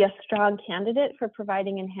be a strong candidate for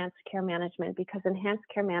providing enhanced care management, because enhanced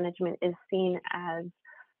care management is seen as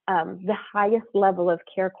the highest level of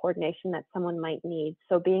care coordination that someone might need.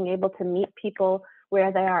 So being able to meet people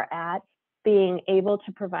where they are at, being able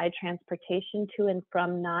to provide transportation to and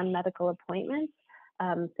from non-medical appointments,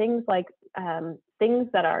 things like things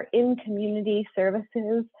that are in community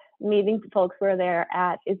services, meeting folks where they're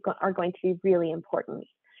at are going to be really important.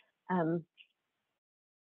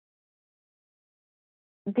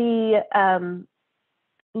 The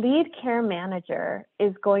lead care manager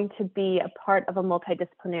is going to be a part of a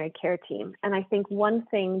multidisciplinary care team. And I think one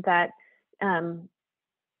thing that,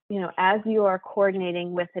 as you are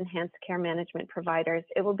coordinating with enhanced care management providers,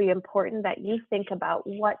 it will be important that you think about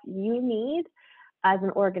what you need as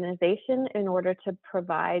an organization in order to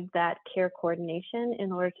provide that care coordination,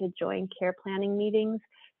 in order to join care planning meetings.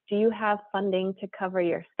 Do you have funding to cover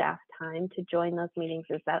your staff time to join those meetings?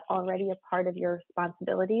 Is that already a part of your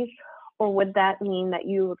responsibilities? Or would that mean that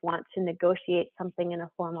you would want to negotiate something in a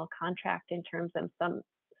formal contract in terms of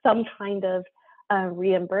some kind of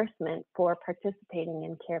reimbursement for participating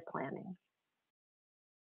in care planning?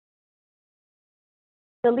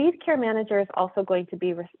 The lead care manager is also going to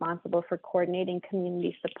be responsible for coordinating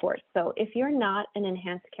community support. So if you're not an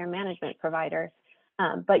enhanced care management provider,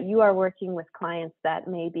 but you are working with clients that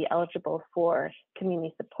may be eligible for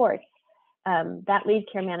community support, that lead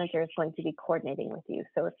care manager is going to be coordinating with you.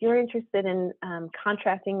 So if you're interested in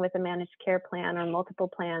contracting with a managed care plan or multiple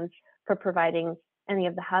plans for providing any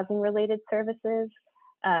of the housing related services,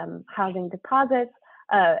 housing deposits,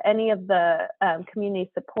 any of the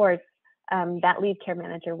community supports, that lead care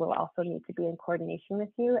manager will also need to be in coordination with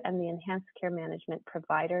you, and the enhanced care management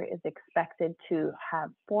provider is expected to have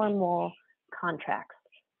formal contracts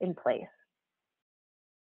in place.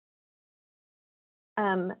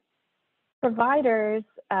 Providers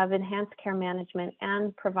of enhanced care management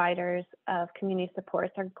and providers of community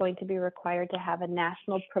supports are going to be required to have a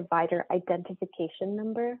national provider identifier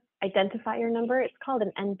number. It's called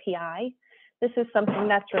an NPI. This is something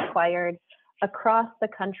that's required across the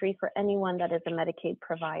country for anyone that is a Medicaid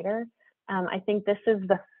provider. I think this is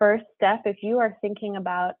the first step if you are thinking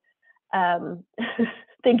about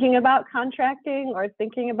contracting or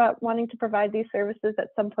thinking about wanting to provide these services at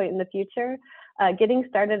some point in the future. Getting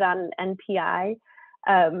started on an NPI,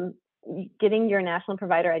 getting your national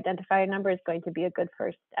provider identifier number is going to be a good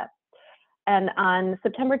first step. And on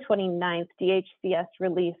September 29th, DHCS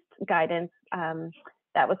released guidance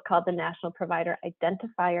that was called the National Provider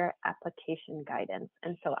Identifier Application Guidance.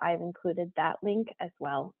 And so I've included that link as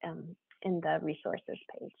well in the resources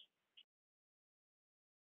page.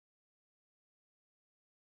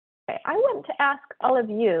 Okay, I want to ask all of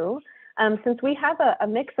you, since we have a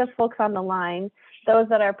mix of folks on the line, those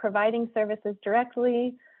that are providing services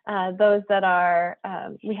directly, those that are,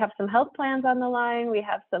 we have some health plans on the line, we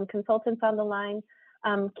have some consultants on the line.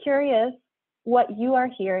 I'm curious what you are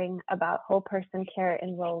hearing about whole person care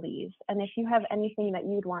enrollees, and if you have anything that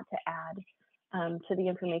you'd want to add to the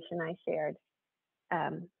information I shared.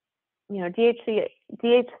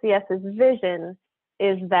 DHCS's vision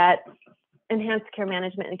is that enhanced care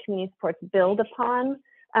management and community supports build upon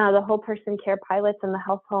the whole person care pilots and the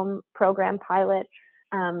health home program pilot,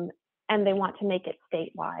 and they want to make it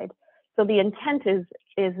statewide. So the intent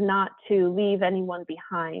is not to leave anyone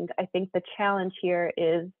behind. I think the challenge here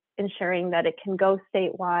is ensuring that it can go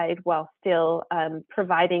statewide while still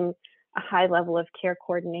providing a high level of care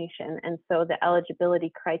coordination. And so the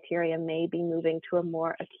eligibility criteria may be moving to a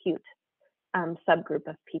more acute subgroup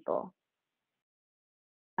of people.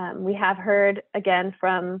 We have heard again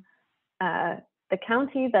from the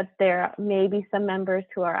county that there may be some members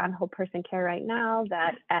who are on whole person care right now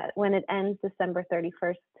that when it ends December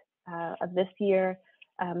 31st of this year,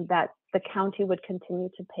 that the county would continue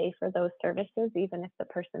to pay for those services even if the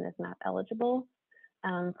person is not eligible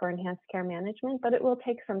for enhanced care management, but it will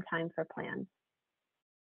take some time for plans.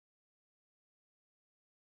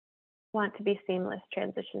 Want to be seamless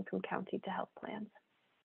transition from county to health plans.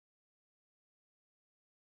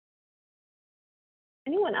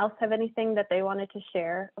 Anyone else have anything that they wanted to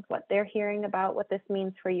share of what they're hearing about what this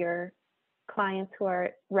means for your clients who are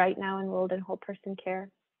right now enrolled in whole person care?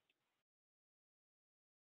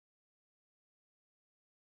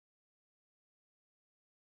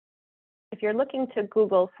 If you're looking to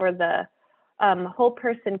Google for the whole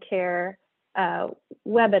person care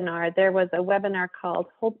webinar, there was a webinar called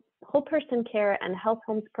Whole Person Care and Health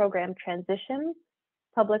Homes Program Transition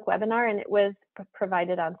public webinar, and it was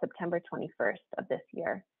provided on September 21st of this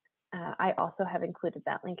year. I also have included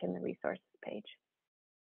that link in the resources page.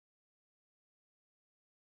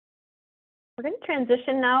 We're going to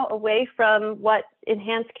transition now away from what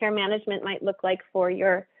enhanced care management might look like for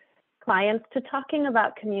your clients to talking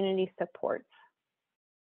about community supports.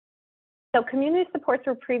 So community supports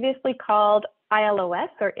were previously called ILOS,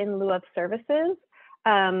 or in lieu of services.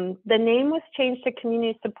 The name was changed to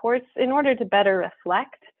community supports in order to better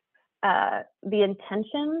reflect the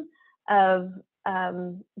intention of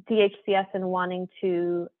DHCS in wanting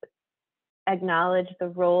to acknowledge the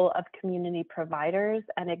role of community providers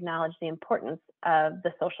and acknowledge the importance of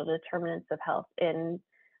the social determinants of health in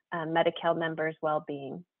medi-cal members'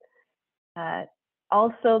 well-being.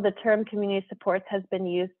 Also, the term community supports has been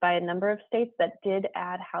used by a number of states that did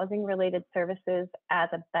add housing-related services as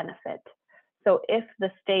a benefit. So if the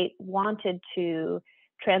state wanted to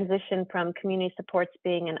transition from community supports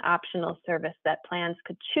being an optional service that plans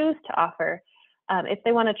could choose to offer, if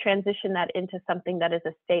they want to transition that into something that is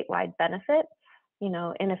a statewide benefit, you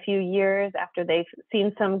know, in a few years after they've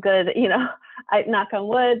seen some good, you know, knock on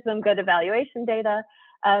wood, some good evaluation data,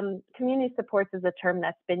 community supports is a term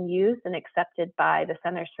that's been used and accepted by the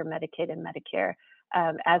Centers for Medicaid and Medicare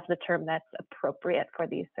as the term that's appropriate for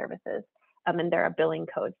these services. And there are billing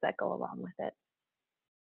codes that go along with it.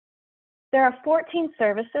 There are 14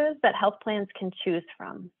 services that health plans can choose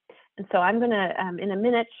from. And so I'm going to, in a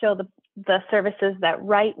minute, show the services that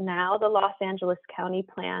right now the Los Angeles County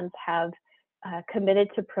plans have committed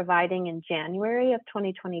to providing in January of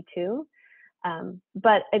 2022.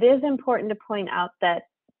 But it is important to point out that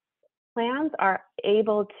plans are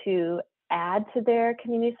able to add to their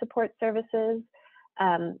community support services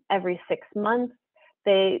every 6 months.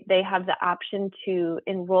 They have the option to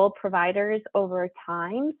enroll providers over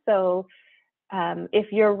time. So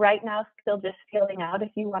if you're right now still just feeling out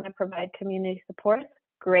if you want to provide community support,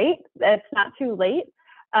 great, that's not too late.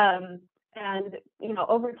 And you know,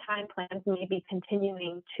 over time, plans may be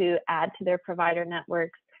continuing to add to their provider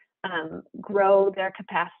networks, grow their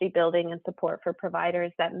capacity building and support for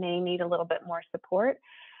providers that may need a little bit more support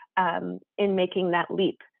in making that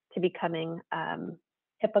leap to becoming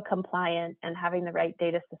HIPAA compliant and having the right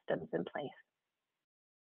data systems in place.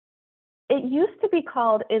 It used to be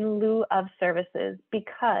called in lieu of services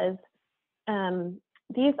because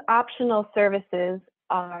these optional services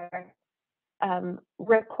are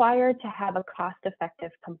required to have a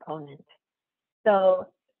cost-effective component. So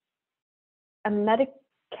a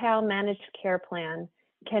medi-cal managed care plan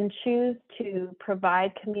can choose to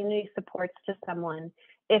provide community supports to someone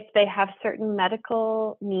if they have certain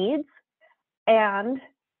medical needs, and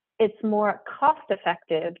it's more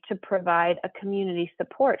cost-effective to provide a community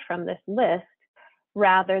support from this list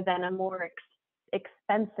rather than a more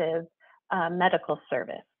expensive medical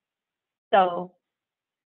service. So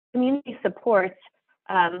community supports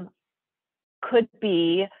could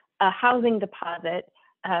be a housing deposit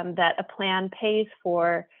that a plan pays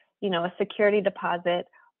for, you know, a security deposit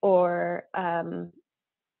or,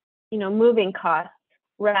 you know, moving costs,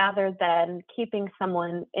 rather than keeping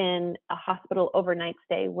someone in a hospital overnight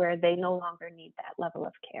stay where they no longer need that level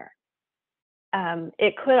of care.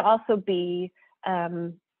 It could also be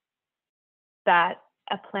that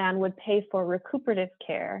a plan would pay for recuperative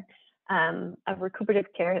care, a recuperative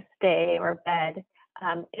care stay or bed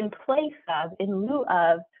in place of, in lieu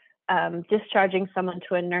of discharging someone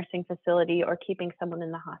to a nursing facility or keeping someone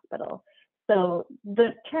in the hospital. So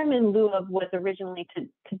the term in lieu of was originally to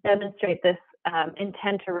demonstrate this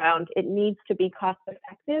intent around it needs to be cost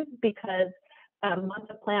effective, because once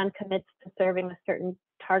a plan commits to serving a certain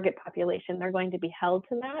target population, they're going to be held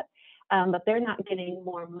to that, but they're not getting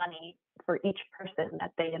more money for each person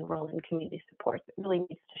that they enroll in community supports. It really needs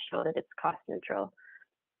to show that it's cost neutral.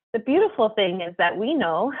 The beautiful thing is that we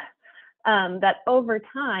know that over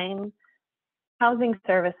time, housing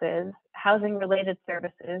services, housing related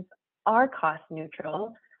services are cost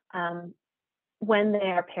neutral when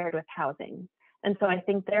they are paired with housing. And so I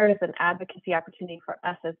think there is an advocacy opportunity for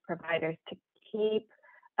us as providers to keep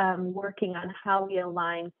working on how we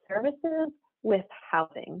align services with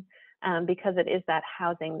housing, because it is that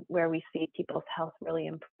housing where we see people's health really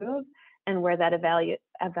improve, and where that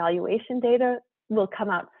evaluation data will come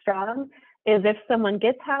out strong is if someone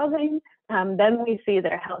gets housing, then we see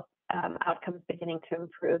their health outcomes beginning to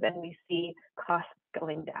improve and we see costs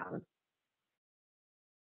going down.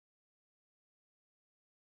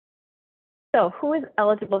 So who is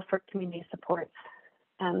eligible for community supports?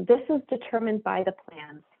 This is determined by the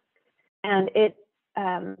plans, and it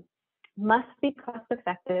must be cost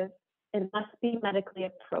effective. It must be medically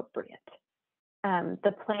appropriate.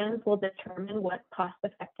 The plans will determine what cost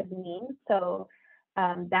effective means. So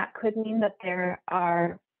that could mean that there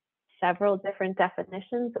are several different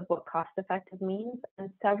definitions of what cost effective means, and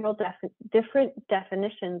several different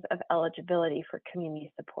definitions of eligibility for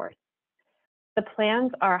community support. The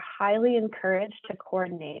plans are highly encouraged to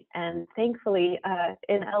coordinate, and thankfully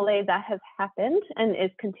in LA that has happened and is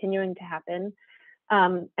continuing to happen.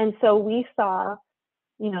 And so we saw,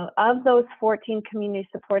 you know, of those 14 community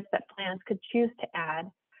supports that plans could choose to add,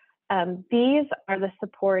 these are the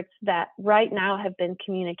supports that right now have been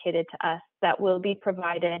communicated to us that will be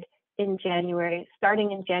provided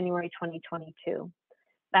starting in January 2022.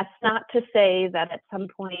 That's not to say that at some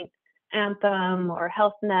point Anthem or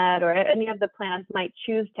HealthNet or any of the plans might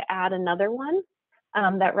choose to add another one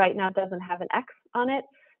that right now doesn't have an X on it.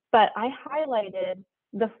 But I highlighted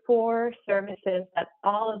the 4 services that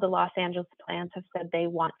all of the Los Angeles plans have said they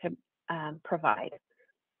want to provide.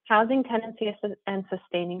 Housing, tenancy, and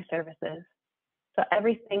sustaining services. So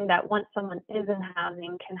everything that once someone is in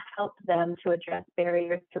housing can help them to address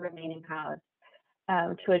barriers to remaining housed,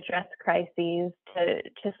 to address crises,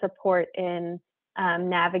 to support in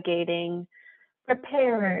navigating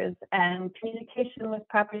repairs and communication with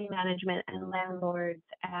property management and landlords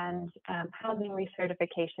and housing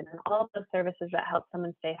recertification and all of the services that help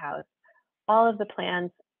someone stay housed. All of the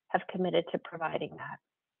plans have committed to providing that.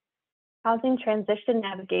 Housing transition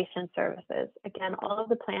navigation services. Again, all of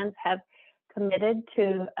the plans have committed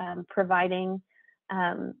to providing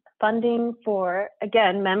funding for,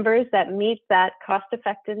 again, members that meet that cost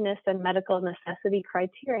effectiveness and medical necessity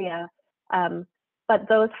criteria. But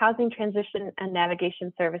those housing transition and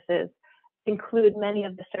navigation services include many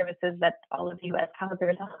of the services that all of you as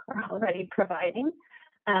housers are already providing.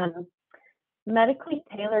 Medically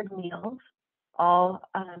tailored meals, all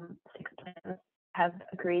 6 plans have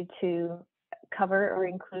agreed to cover or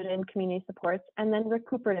include in community supports, and then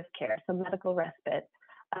recuperative care, so medical respite.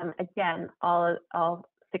 Again, all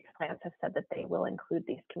 6 plans have said that they will include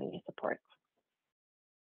these community supports.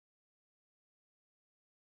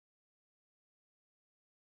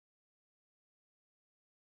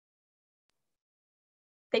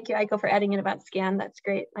 Thank you, Aiko, for adding in about SCAN. That's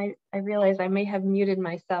great. I realize I may have muted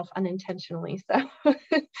myself unintentionally, so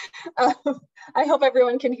I hope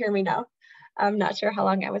everyone can hear me now. I'm not sure how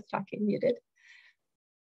long I was talking muted.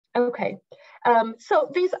 Okay, so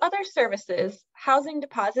these other services, housing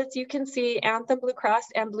deposits, you can see Anthem Blue Cross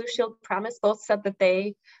and Blue Shield Promise both said that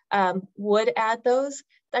they would add those.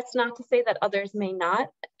 That's not to say that others may not.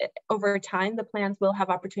 Over time, the plans will have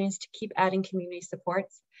opportunities to keep adding community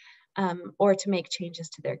supports or to make changes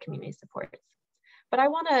to their community supports. But I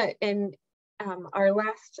wanna, in our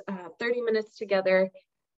last 30 minutes together,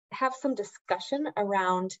 have some discussion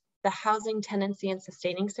around the housing tenancy and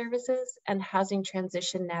sustaining services and housing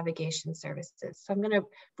transition navigation services. So I'm going to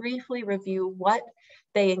briefly review what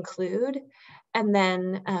they include, and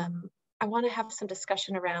then I want to have some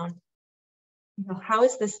discussion around, how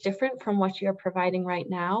is this different from what you're providing right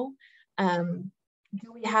now?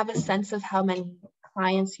 Do we have a sense of how many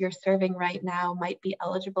clients you're serving right now might be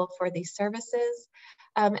eligible for these services?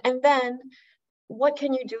 And then what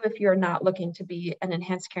can you do if you're not looking to be an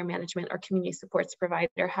enhanced care management or community supports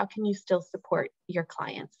provider? How can you still support your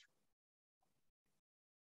clients?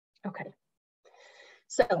 Okay,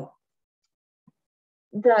 so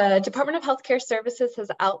the Department of Healthcare Services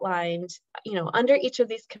has outlined, under each of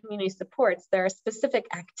these community supports, there are specific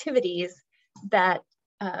activities that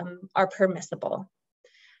are permissible.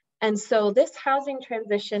 And so this housing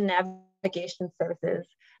transition navigation services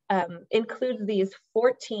includes these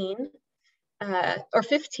 14 or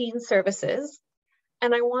 15 services.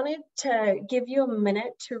 And I wanted to give you a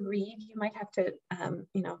minute to read. You might have to,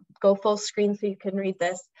 go full screen so you can read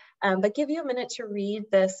this, but give you a minute to read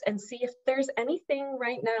this and see if there's anything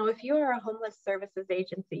right now, if you are a homeless services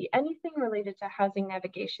agency, anything related to housing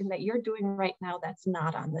navigation that you're doing right now that's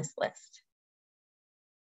not on this list.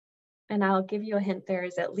 And I'll give you a hint, there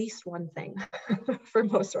is at least one thing for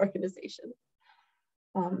most organizations.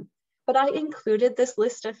 But I included this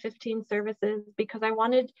list of 15 services because I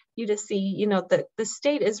wanted you to see, that the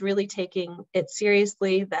state is really taking it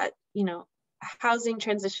seriously, that, housing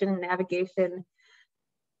transition and navigation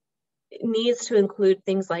needs to include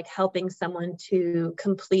things like helping someone to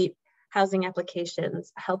complete housing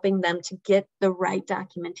applications, helping them to get the right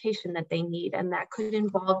documentation that they need. And that could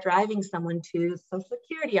involve driving someone to Social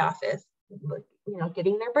Security office,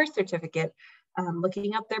 getting their birth certificate,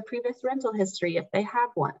 looking up their previous rental history if they have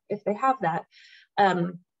one, if they have that,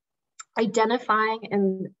 identifying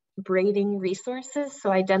and braiding resources.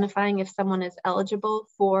 So identifying if someone is eligible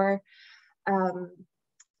for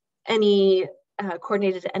any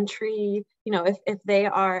coordinated entry, if they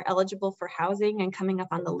are eligible for housing and coming up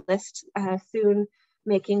on the list soon,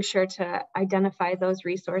 making sure to identify those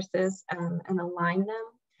resources and align them.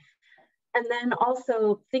 And then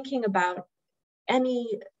also thinking about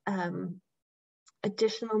any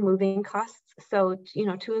additional moving costs. So,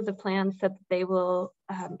 2 of the plans said that they will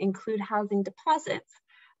include housing deposits.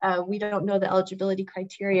 We don't know the eligibility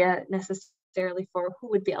criteria necessarily for who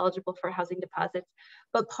would be eligible for housing deposits,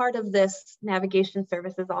 but part of this navigation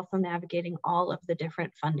service is also navigating all of the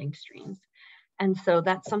different funding streams. And so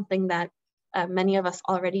that's something that many of us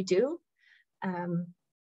already do.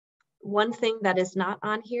 One thing that is not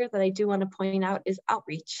on here that I do want to point out is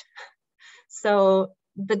outreach. So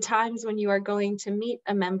the times when you are going to meet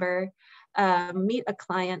a member, meet a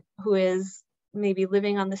client who is maybe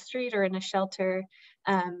living on the street or in a shelter,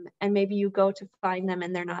 and maybe you go to find them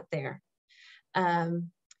and they're not there.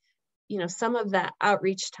 You know, some of that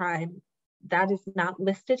outreach time, that is not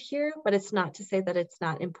listed here, but it's not to say that it's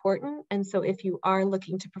not important. And so if you are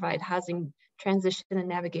looking to provide housing transition and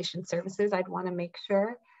navigation services, I'd want to make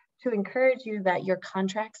sure to encourage you that your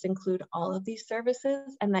contracts include all of these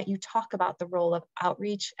services and that you talk about the role of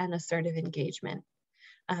outreach and assertive engagement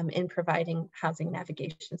in providing housing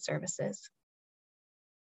navigation services.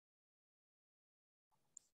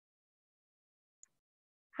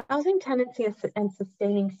 Housing tenancy and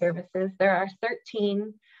sustaining services. There are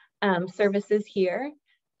 13 services here.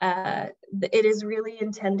 It is really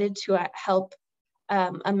intended to help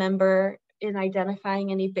a member in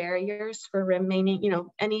identifying any barriers for remaining, you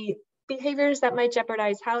know, any behaviors that might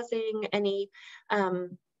jeopardize housing, any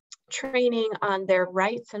training on their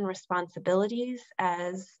rights and responsibilities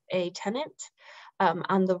as a tenant,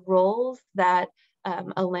 on the roles that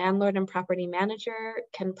a landlord and property manager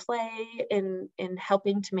can play in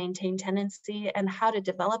helping to maintain tenancy and how to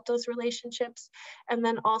develop those relationships. And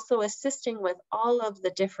then also assisting with all of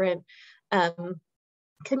the different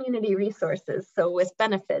community resources. So with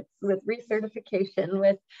benefits, with recertification,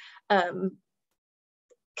 with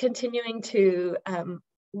continuing to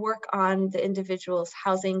work on the individual's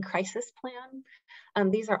housing crisis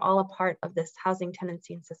plan. These are all a part of this housing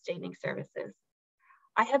tenancy and sustaining services.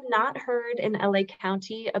 I have not heard in LA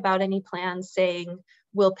County about any plans saying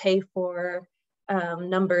we'll pay for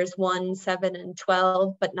numbers 1, 7, and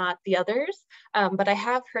 12, but not the others. But I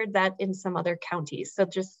have heard that in some other counties. So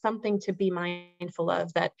just something to be mindful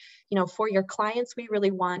of, that, you know, for your clients, we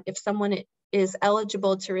really want, if someone is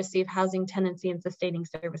eligible to receive housing tenancy and sustaining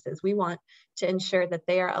services, we want to ensure that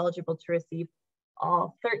they are eligible to receive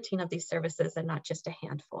all 13 of these services and not just a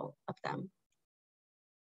handful of them.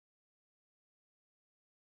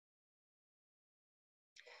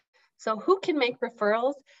 So who can make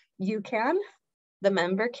referrals? You can, the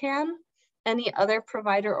member can, any other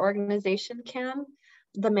provider organization can,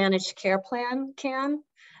 the managed care plan can.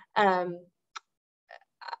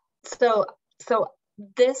 So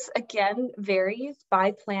this again varies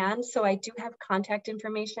by plan. So I do have contact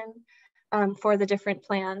information for the different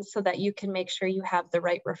plans so that you can make sure you have the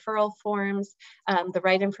right referral forms, the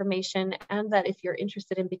right information, and that if you're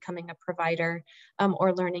interested in becoming a provider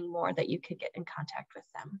or learning more, that you could get in contact with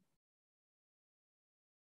them.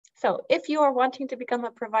 So if you are wanting to become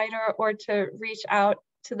a provider or to reach out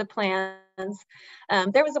to the plans,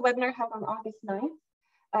 there was a webinar held on August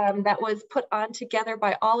 9th that was put on together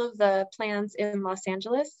by all of the plans in Los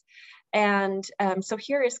Angeles. And so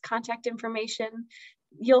here is contact information.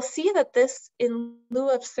 You'll see that this, in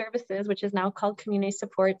lieu of services, which is now called community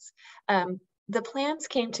supports, the plans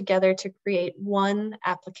came together to create one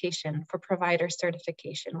application for provider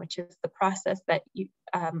certification, which is the process that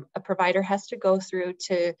a provider has to go through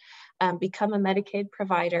to become a Medicaid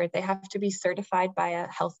provider. They have to be certified by a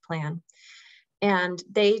health plan. And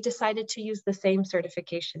they decided to use the same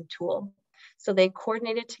certification tool. So they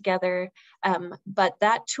coordinated together, but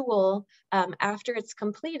that tool, after it's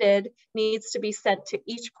completed, needs to be sent to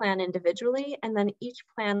each plan individually, and then each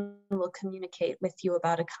plan will communicate with you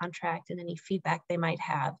about a contract and any feedback they might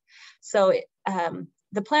have. So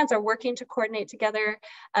the plans are working to coordinate together,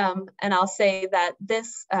 and I'll say that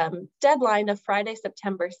this deadline of Friday,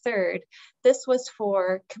 September 3rd, this was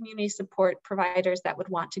for community support providers that would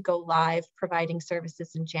want to go live providing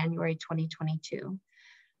services in January 2022.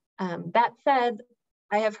 That said,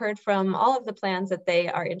 I have heard from all of the plans that they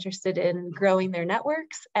are interested in growing their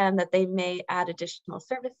networks and that they may add additional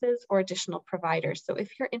services or additional providers. So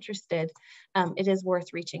if you're interested, it is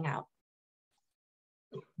worth reaching out.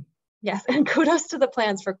 Yes, and kudos to the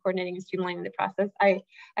plans for coordinating and streamlining the process. I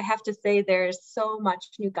have to say there's so much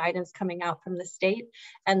new guidance coming out from the state,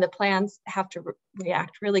 and the plans have to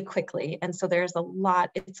react really quickly. And so there's a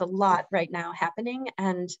lot, it's a lot right now happening.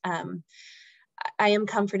 And I am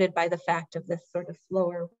comforted by the fact of this sort of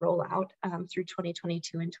slower rollout through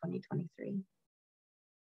 2022 and 2023.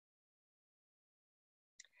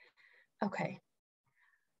 Okay,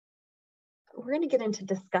 we're going to get into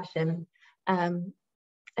discussion.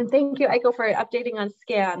 And thank you, Aiko, for updating on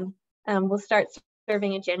SCAN. We'll start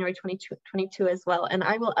serving in January 2022 as well. And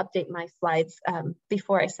I will update my slides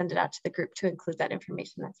before I send it out to the group to include that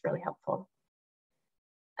information. That's really helpful.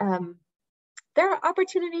 There are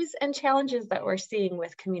opportunities and challenges that we're seeing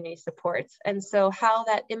with community supports. And so how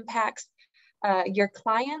that impacts your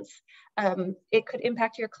clients. It could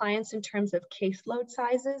impact your clients in terms of caseload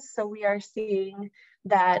sizes. So we are seeing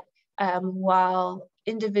that while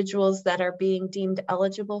individuals that are being deemed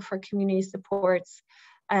eligible for community supports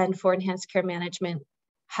and for enhanced care management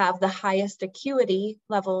have the highest acuity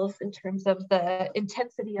levels in terms of the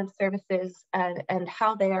intensity of services and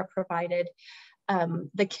how they are provided,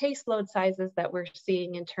 the caseload sizes that we're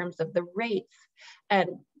seeing in terms of the rates and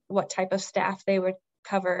what type of staff they would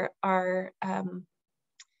cover are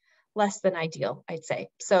less than ideal, I'd say.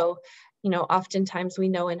 So, oftentimes we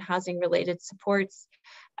know in housing related supports,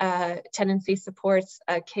 tenancy supports,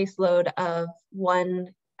 a caseload of 1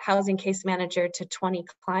 housing case manager to 20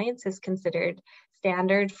 clients is considered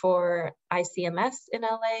standard for ICMS in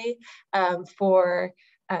LA. For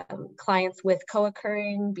clients with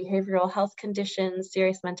co-occurring behavioral health conditions,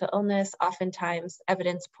 serious mental illness, oftentimes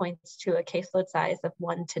evidence points to a caseload size of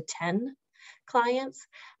 1 to 10 clients.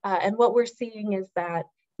 And what we're seeing is that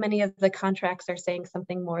many of the contracts are saying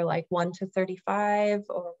something more like 1 to 35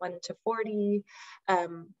 or 1 to 40.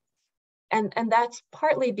 And that's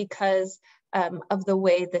partly because of the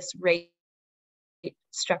way this rate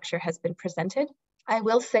structure has been presented. I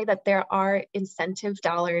will say that there are incentive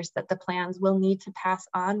dollars that the plans will need to pass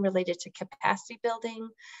on related to capacity building.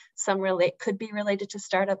 Some could be related to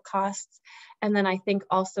startup costs. And then I think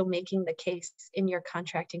also making the case in your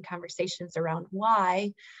contracting conversations around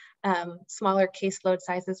why smaller caseload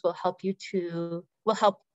sizes will help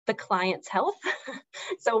the client's health.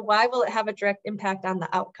 So why will it have a direct impact on the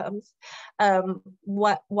outcomes?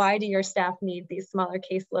 Why do your staff need these smaller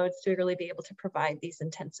caseloads to really be able to provide these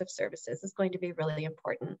intensive services is going to be really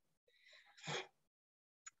important.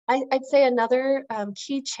 I'd say another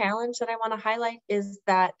key challenge that I want to highlight is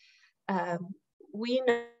that we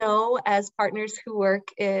know as partners who work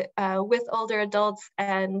with older adults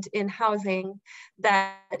and in housing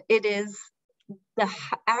that it is the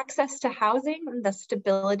access to housing, the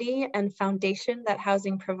stability and foundation that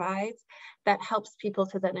housing provides that helps people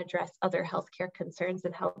to then address other healthcare concerns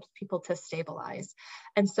and helps people to stabilize.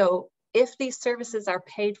 And so if these services are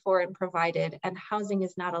paid for and provided and housing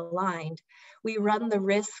is not aligned, we run the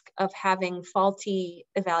risk of having faulty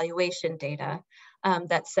evaluation data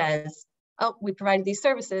that says, oh, we provided these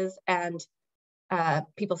services and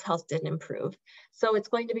people's health didn't improve. So it's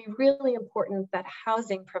going to be really important that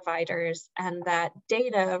housing providers and that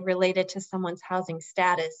data related to someone's housing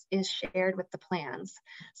status is shared with the plans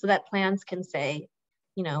so that plans can say,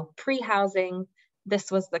 pre-housing,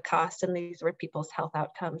 this was the cost and these were people's health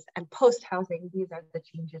outcomes, and post-housing, these are the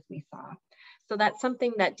changes we saw. So that's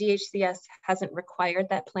something that DHCS hasn't required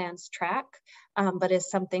that plans track, but is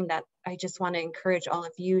something that I just want to encourage all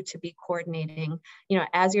of you to be coordinating,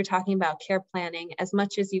 as you're talking about care planning, as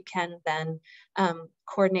much as you can then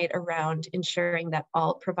coordinate around ensuring that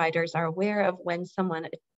all providers are aware of when someone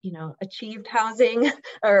achieved housing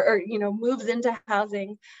or moves into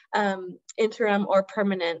housing, interim or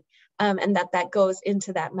permanent, and that goes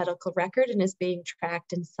into that medical record and is being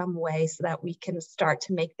tracked in some way so that we can start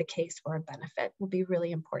to make the case for a benefit will be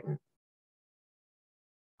really important.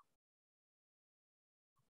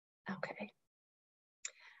 Okay.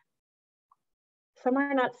 Some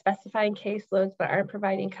are not specifying caseloads, but aren't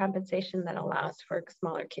providing compensation that allows for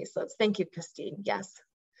smaller caseloads. Thank you, Christine. Yes.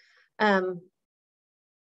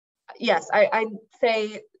 Yes, I'd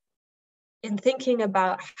say in thinking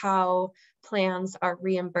about how plans are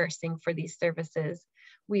reimbursing for these services,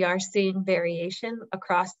 we are seeing variation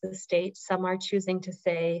across the state. Some are choosing to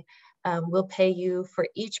say, we'll pay you for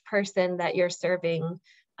each person that you're serving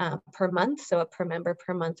per month, so a per member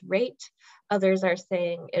per month rate. Others are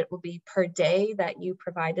saying it will be per day that you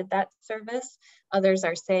provided that service. Others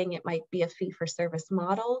are saying it might be a fee for service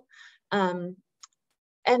model. And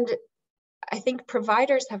I think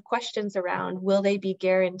providers have questions around, will they be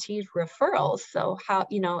guaranteed referrals? So how,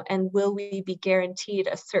 and will we be guaranteed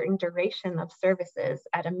a certain duration of services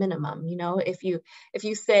at a minimum? If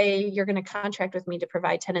you say you're going to contract with me to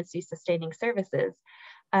provide tenancy sustaining services,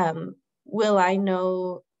 will I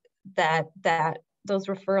know that those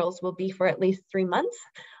referrals will be for at least 3 months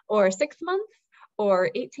or 6 months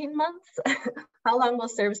or 18 months? How long will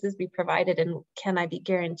services be provided, and can I be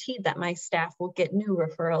guaranteed that my staff will get new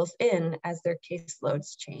referrals in as their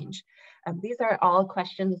caseloads change? These are all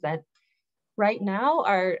questions that right now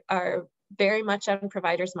are very much on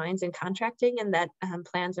providers' minds in contracting, and that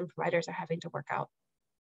plans and providers are having to work out.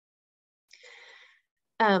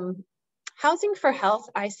 Housing for Health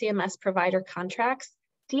ICMS provider contracts,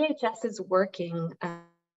 DHS is working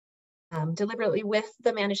deliberately with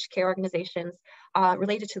the managed care organizations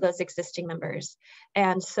related to those existing members.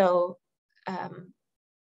 And so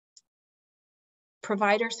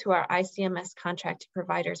providers who are ICMS contracted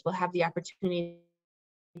providers will have the opportunity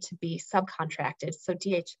to be subcontracted. So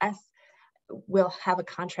DHS will have a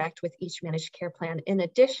contract with each managed care plan in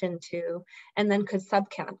addition to, and then could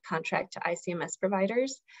subcontract to ICMS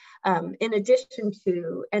providers, in addition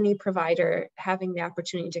to any provider having the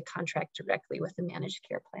opportunity to contract directly with a managed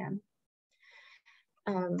care plan.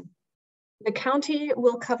 The county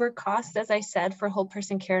will cover costs, as I said, for whole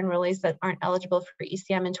person care enrollees that aren't eligible for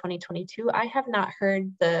ECM in 2022. I have not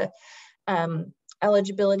heard the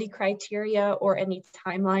eligibility criteria or any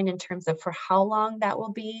timeline in terms of for how long that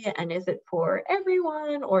will be, and is it for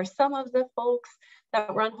everyone or some of the folks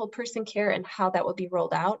that run whole person care, and how that will be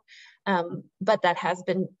rolled out. But that has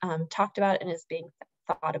been talked about and is being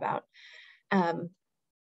thought about.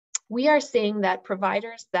 We are seeing that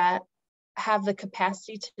providers that have the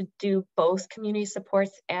capacity to do both community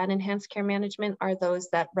supports and enhanced care management are those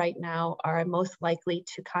that right now are most likely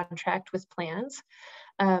to contract with plans.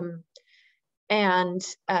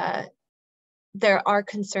 There are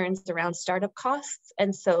concerns around startup costs.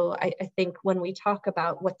 And so I think when we talk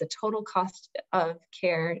about what the total cost of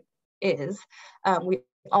care is, we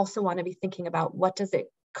also want to be thinking about what does it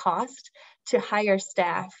cost to hire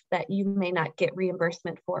staff that you may not get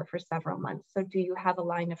reimbursement for several months. So do you have a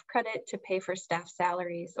line of credit to pay for staff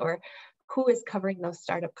salaries, or who is covering those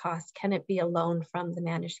startup costs? Can it be a loan from the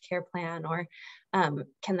managed care plan, or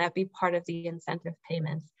can that be part of the incentive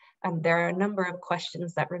payments? There are a number of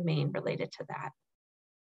questions that remain related to that.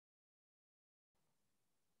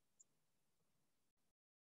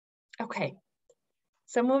 Okay,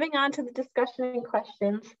 so moving on to the discussion and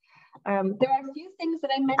questions. There are a few things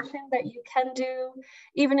that I mentioned that you can do,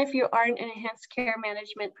 even if you aren't an enhanced care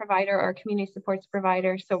management provider or community supports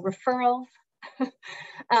provider. So referrals,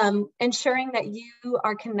 ensuring that you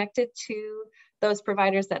are connected to those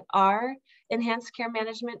providers that are enhanced care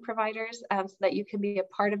management providers, so that you can be a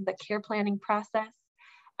part of the care planning process,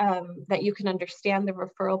 that you can understand the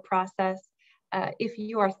referral process. If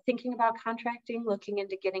you are thinking about contracting, looking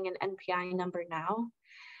into getting an NPI number now.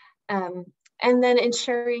 And then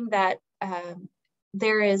ensuring that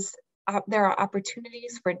there are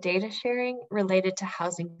opportunities for data sharing related to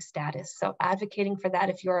housing status. So advocating for that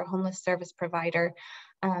if you're a homeless service provider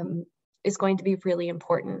is going to be really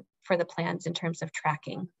important for the plans in terms of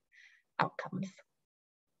tracking outcomes.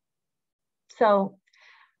 So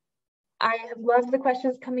I have loved the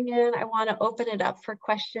questions coming in. I want to open it up for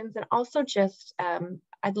questions, and also just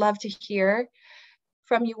I'd love to hear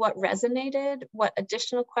from you what resonated, what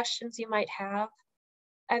additional questions you might have.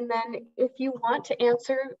 And then if you want to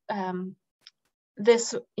answer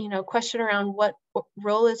this question around what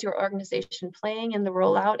role is your organization playing in the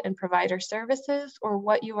rollout and provider services, or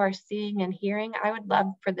what you are seeing and hearing, I would love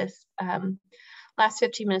for this last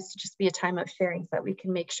 15 minutes to just be a time of sharing so that we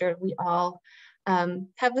can make sure we all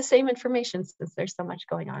have the same information, since there's so much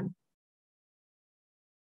going on.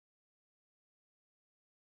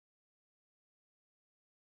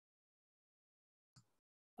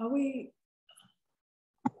 Are we?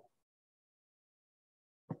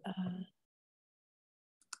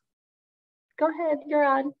 Go ahead, you're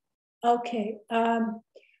on. Okay.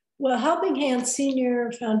 Well, Helping Hand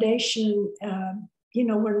Senior Foundation,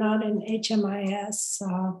 we're not in HMIS.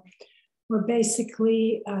 We're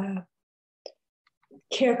basically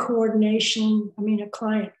care coordination. I mean, a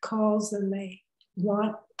client calls and they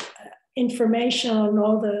want information on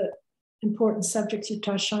all the important subjects you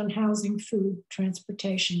touched on: housing, food,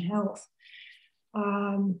 transportation, health.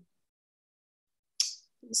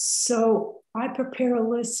 So I prepare a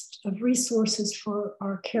list of resources for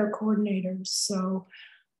our care coordinators. So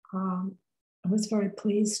I was very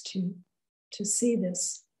pleased to see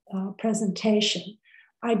this presentation.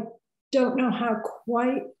 I don't know how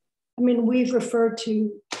quite, we've referred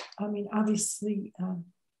to, obviously, I'm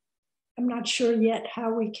not sure yet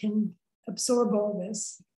how we can absorb all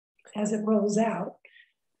this as it rolls out,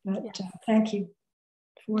 but yes. Thank you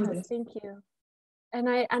for this. Thank you. And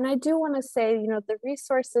I do want to say, the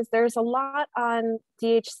resources, there's a lot on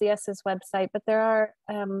DHCS's website, but there are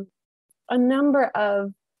a number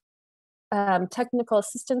of technical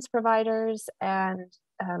assistance providers and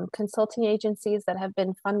consulting agencies that have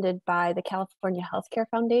been funded by the California Healthcare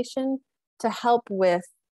Foundation to help with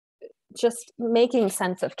just making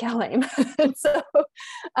sense of CalAIM.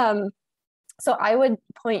 So I would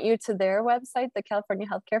point you to their website, the California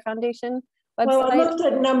Healthcare Foundation website. Well, I looked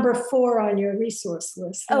at number 4 on your resource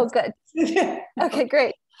list. Oh, good. Okay,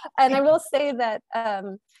 great. And I will say that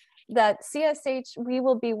that CSH, we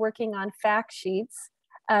will be working on fact sheets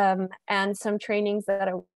and some trainings that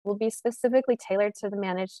will be specifically tailored to the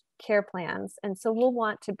managed care plans. And so we'll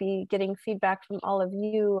want to be getting feedback from all of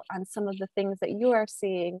you on some of the things that you are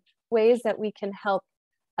seeing, ways that we can help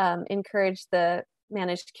encourage the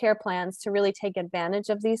managed care plans to really take advantage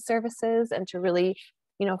of these services and to really,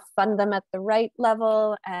 fund them at the right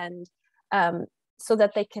level, and so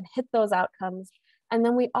that they can hit those outcomes. And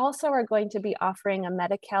then we also are going to be offering a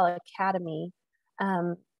medi-cal academy,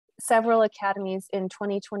 several academies in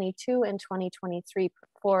 2022 and 2023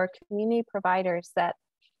 for community providers that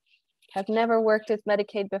have never worked with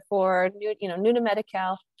Medicaid before, new to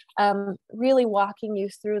medi-cal, really walking you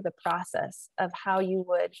through the process of how you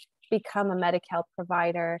would become a medi-cal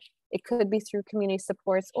provider. It could be through community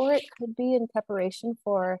supports, or it could be in preparation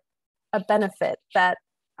for a benefit that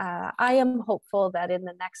I am hopeful that in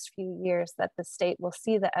the next few years that the state will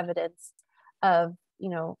see the evidence of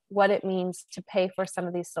what it means to pay for some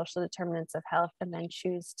of these social determinants of health and then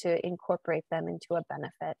choose to incorporate them into a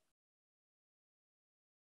benefit.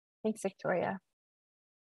 Thanks, Victoria.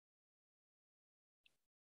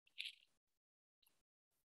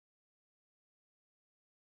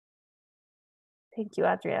 Thank you,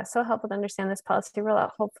 Adria. So helpful to understand this policy rollout.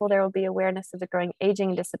 Hopeful there will be awareness of the growing aging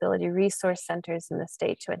and disability resource centers in the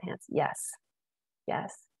state to enhance. Yes,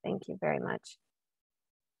 yes, thank you very much.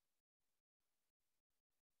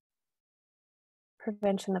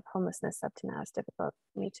 Prevention of homelessness up to now is difficult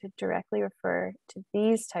for me to directly refer to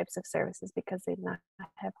these types of services because they do not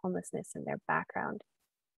have homelessness in their background.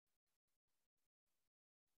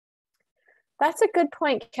 That's a good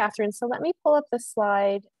point, Catherine. So let me pull up the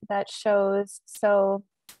slide that shows, so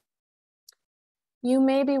you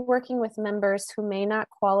may be working with members who may not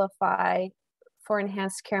qualify for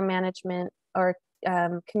enhanced care management or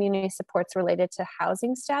community supports related to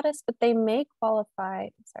housing status, but they may qualify.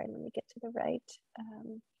 I'm sorry, let me get to the right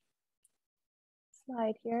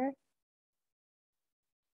slide here.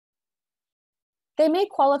 They may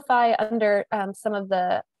qualify under some of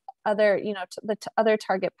the other, the other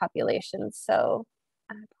target populations. So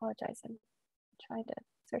I apologize, I'm trying to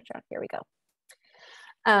search out, here we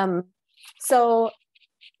go. So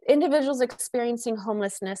individuals experiencing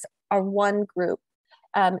homelessness are one group.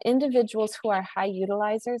 Individuals who are high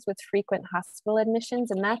utilizers with frequent hospital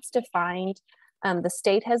admissions, and that's defined. The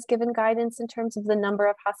state has given guidance in terms of the number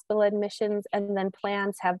of hospital admissions, and then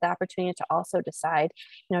plans have the opportunity to also decide,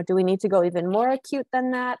 do we need to go even more acute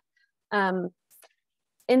than that?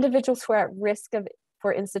 Individuals who are at risk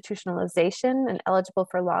for institutionalization and eligible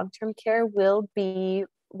for long-term care will be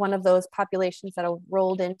one of those populations that are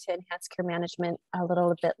rolled into enhanced care management a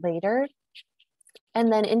little bit later.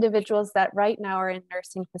 And then individuals that right now are in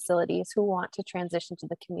nursing facilities who want to transition to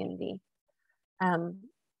the community.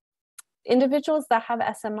 Individuals that have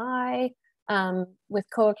SMI with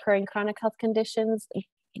co-occurring chronic health conditions,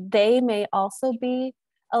 they may also be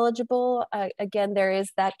eligible. Again, there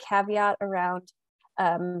is that caveat around,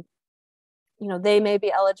 they may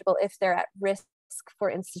be eligible if they're at risk for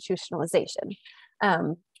institutionalization.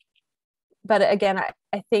 But again,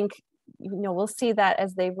 I think, we'll see that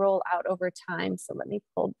as they roll out over time. So let me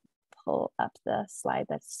pull up the slide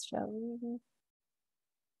that's showing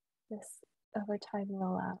this over time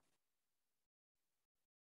rollout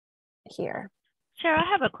here. Cheryl,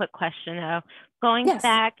 I have a quick question though. Going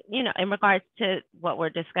back, in regards to what we're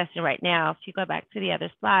discussing right now, if you go back to the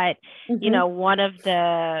other slide, one of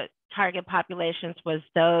the target populations was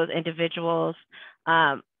those individuals,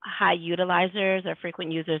 high utilizers or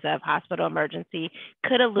frequent users of hospital emergency.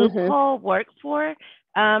 Could a loophole work for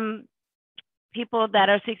people that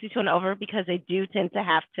are 62 and over, because they do tend to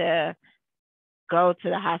have to go to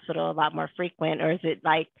the hospital a lot more frequent, or is it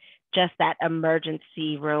like just that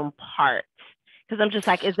emergency room part? Because I'm just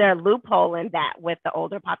like, is there a loophole in that with the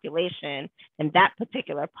older population in that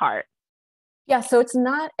particular part? Yeah, so it's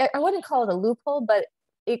not, I wouldn't call it a loophole, but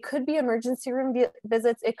it could be emergency room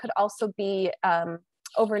visits. It could also be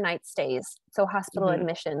overnight stays, so hospital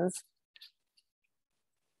admissions.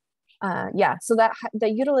 Yeah, so that the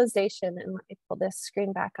utilization, and let me pull this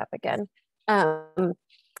screen back up again.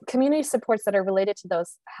 Community supports that are related to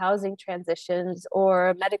those housing transitions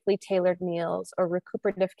or medically tailored meals or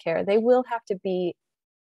recuperative care, they will have to be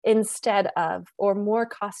instead of or more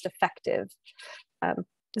cost effective,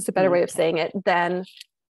 is a better way of saying it, than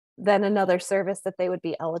another service that they would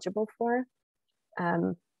be eligible for.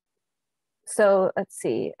 So let's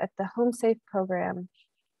see, at the Home Safe program,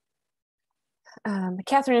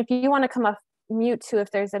 Catherine, if you want to come off mute too, if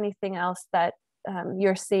there's anything else that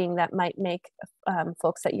you're seeing that might make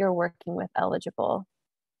folks that you're working with eligible.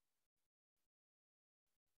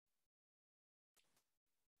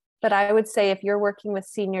 But I would say if you're working with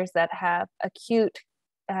seniors that have acute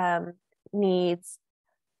needs,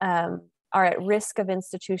 are at risk of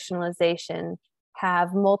institutionalization,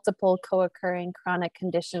 have multiple co-occurring chronic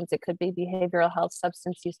conditions. It could be behavioral health,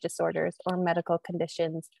 substance use disorders, or medical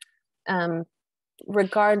conditions.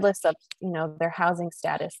 Regardless of, their housing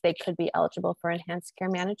status, they could be eligible for enhanced care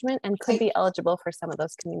management and could be eligible for some of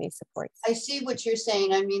those community supports. I see what you're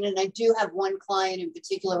saying. I mean, and I do have one client in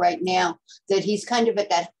particular right now that he's kind of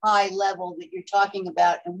at that high level that you're talking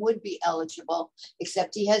about and would be eligible,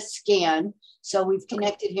 except he has SCAN. So we've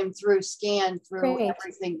connected him through SCAN through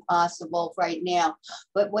everything possible right now.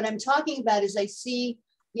 But what I'm talking about is I see,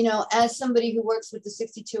 as somebody who works with the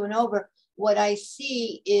 62 and over, what I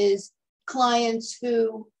see is clients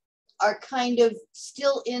who are kind of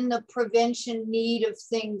still in the prevention need of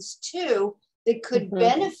things too, that could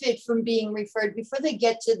benefit from being referred before they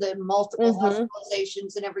get to the multiple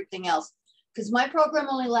hospitalizations and everything else. Because my program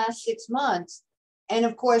only lasts 6 months. And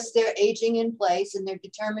of course, they're aging in place and they're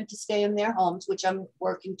determined to stay in their homes, which I'm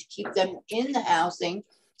working to keep them in the housing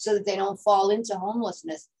so that they don't fall into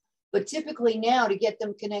homelessness. But typically now, to get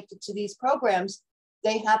them connected to these programs,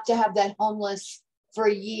 they have to have that homeless for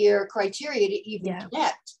a year criteria to even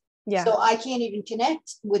connect. So I can't even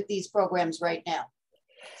connect with these programs right now.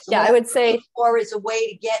 So I would say, or is a way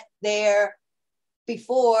to get there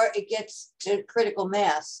before it gets to critical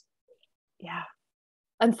mass.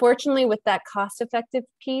 Unfortunately, with that cost-effective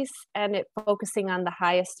piece and it focusing on the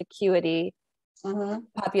highest acuity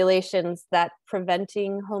populations, that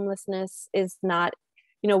preventing homelessness is not,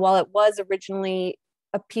 while it was originally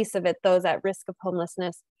a piece of it, those at risk of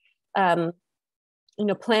homelessness,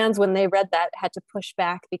 plans, when they read that, had to push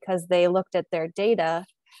back because they looked at their data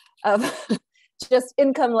of just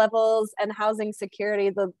income levels and housing security,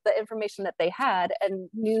 the information that they had, and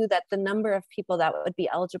knew that the number of people that would be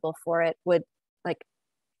eligible for it would,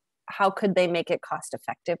 how could they make it cost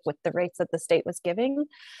effective with the rates that the state was giving?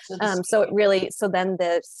 So then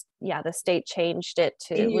the state changed it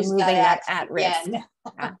to removing that at risk.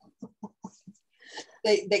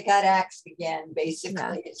 They got axed again,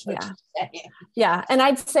 basically, is what you're saying. And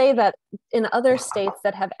I'd say that in other states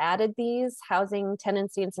that have added these housing,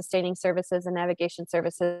 tenancy, and sustaining services and navigation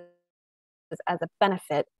services as a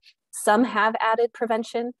benefit, some have added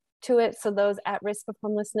prevention to it. So those at risk of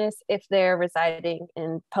homelessness, if they're residing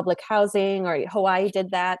in public housing, or Hawaii did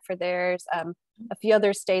that for theirs. A few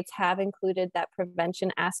other states have included that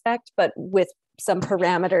prevention aspect, but with some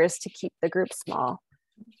parameters to keep the group small.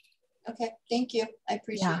 Okay, thank you. I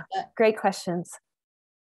appreciate that. Great questions.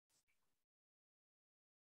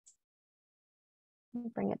 Let me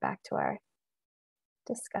bring it back to our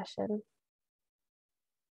discussion.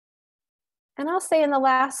 And I'll say in the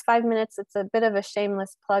last 5 minutes, it's a bit of a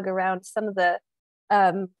shameless plug around some of the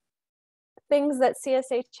things that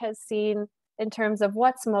CSH has seen in terms of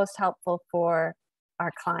what's most helpful for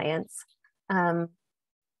our clients.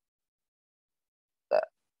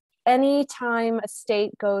 Anytime a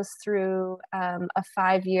state goes through a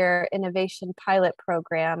 5-year innovation pilot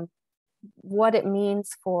program, what it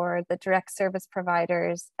means for the direct service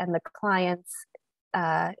providers and the clients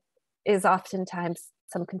is oftentimes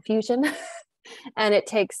some confusion. And it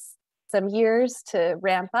takes some years to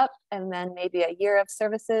ramp up, and then maybe a year of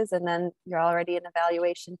services, and then you're already in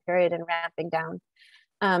evaluation period and ramping down.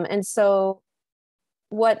 And so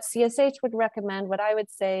what CSH would recommend, what I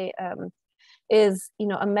would say, is,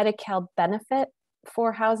 a medi-cal benefit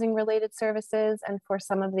for housing related services and for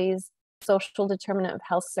some of these social determinant of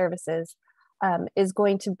health services is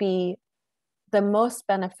going to be the most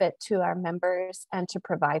benefit to our members and to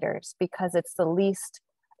providers, because it's the least,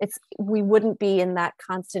 we wouldn't be in that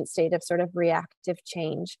constant state of sort of reactive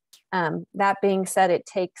change. That being said, it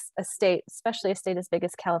takes a state, especially a state as big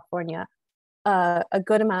as California, a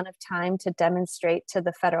good amount of time to demonstrate to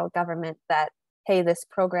the federal government that, hey, this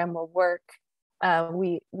program will work.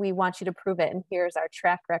 We want you to prove it, and here's our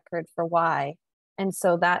track record for why. And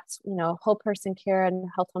so that's, whole person care and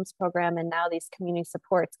health homes program, and now these community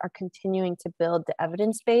supports are continuing to build the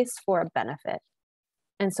evidence base for a benefit.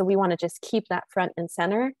 And so we want to just keep that front and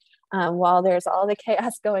center while there's all the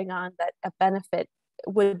chaos going on, that a benefit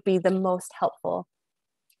would be the most helpful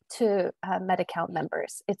to Medi-cal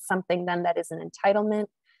members. It's something then that is an entitlement.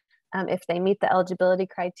 If they meet the eligibility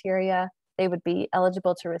criteria, they would be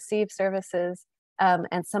eligible to receive services.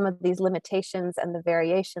 And some of these limitations and the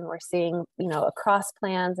variation we're seeing, across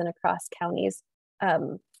plans and across counties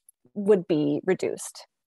would be reduced.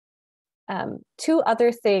 Two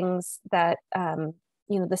other things that,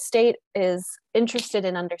 the state is interested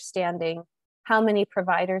in understanding how many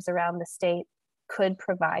providers around the state could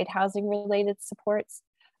provide housing related supports.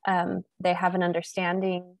 They have an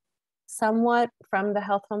understanding somewhat from the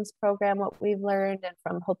Health Homes program, what we've learned, and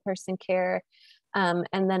from Whole Person Care, and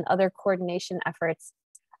then other coordination efforts.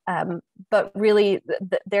 But really,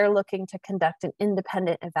 they're looking to conduct an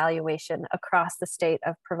independent evaluation across the state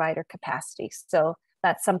of provider capacity. So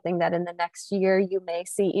that's something that in the next year you may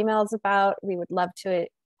see emails about. We would love to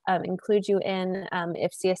include you in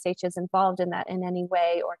if CSH is involved in that in any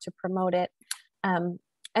way, or to promote it. And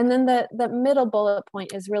then the middle bullet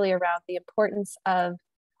point is really around the importance of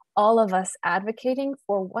all of us advocating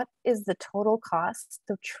for what is the total cost,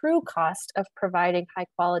 the true cost of providing high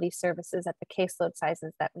quality services at the caseload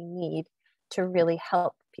sizes that we need to really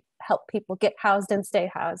help people get housed and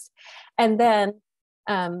stay housed. And then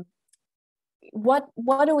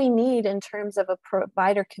what do we need in terms of a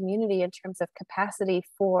provider community, in terms of capacity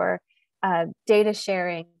for data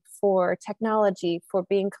sharing, for technology, for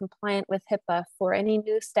being compliant with HIPAA, for any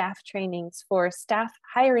new staff trainings, for staff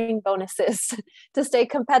hiring bonuses to stay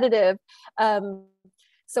competitive. So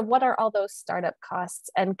what are all those startup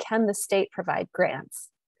costs, and can the state provide grants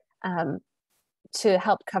to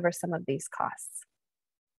help cover some of these costs?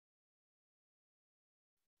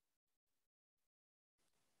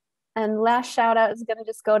 And last shout out is going to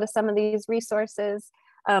just go to some of these resources.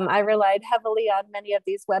 I relied heavily on many of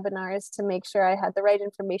these webinars to make sure I had the right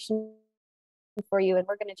information for you, and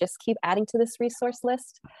we're going to just keep adding to this resource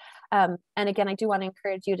list. And again, I do want to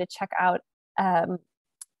encourage you to check out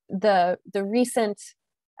the recent,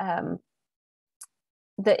 the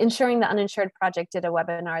Ensuring the Uninsured Project did a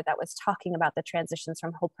webinar that was talking about the transitions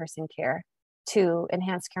from whole person care to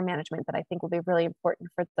enhanced care management that I think will be really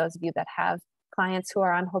important for those of you that have clients who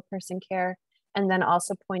are on whole person care. And then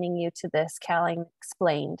also pointing you to this CalAIM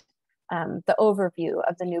Explained, the overview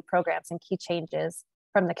of the new programs and key changes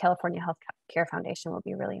from the California Health Care Foundation will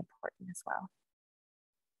be really important as well.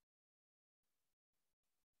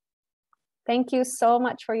 Thank you so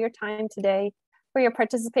much for your time today, for your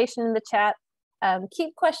participation in the chat.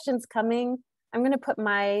 Keep questions coming. I'm going to put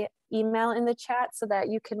my email in the chat so that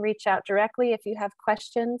you can reach out directly if you have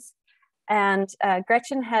questions. And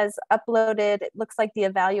Gretchen has uploaded, it looks like, the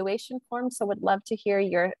evaluation form, so would love to hear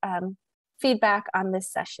your feedback on this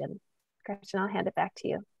session. Gretchen, I'll hand it back to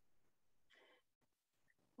you.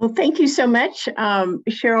 Well, thank you so much,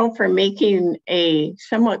 Cheryl, for making a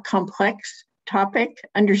somewhat complex topic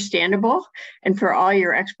understandable, and for all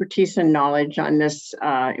your expertise and knowledge on this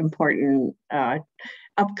important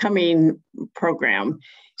upcoming program.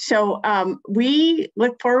 So we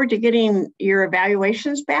look forward to getting your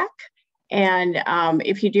evaluations back. And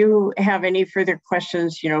if you do have any further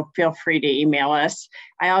questions, feel free to email us.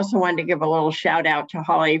 I also wanted to give a little shout out to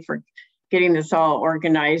Holly for getting this all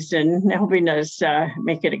organized and helping us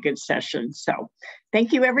make it a good session. So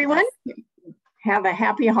thank you, everyone. Have a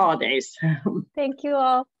happy holidays. Thank you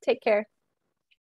all. Take care.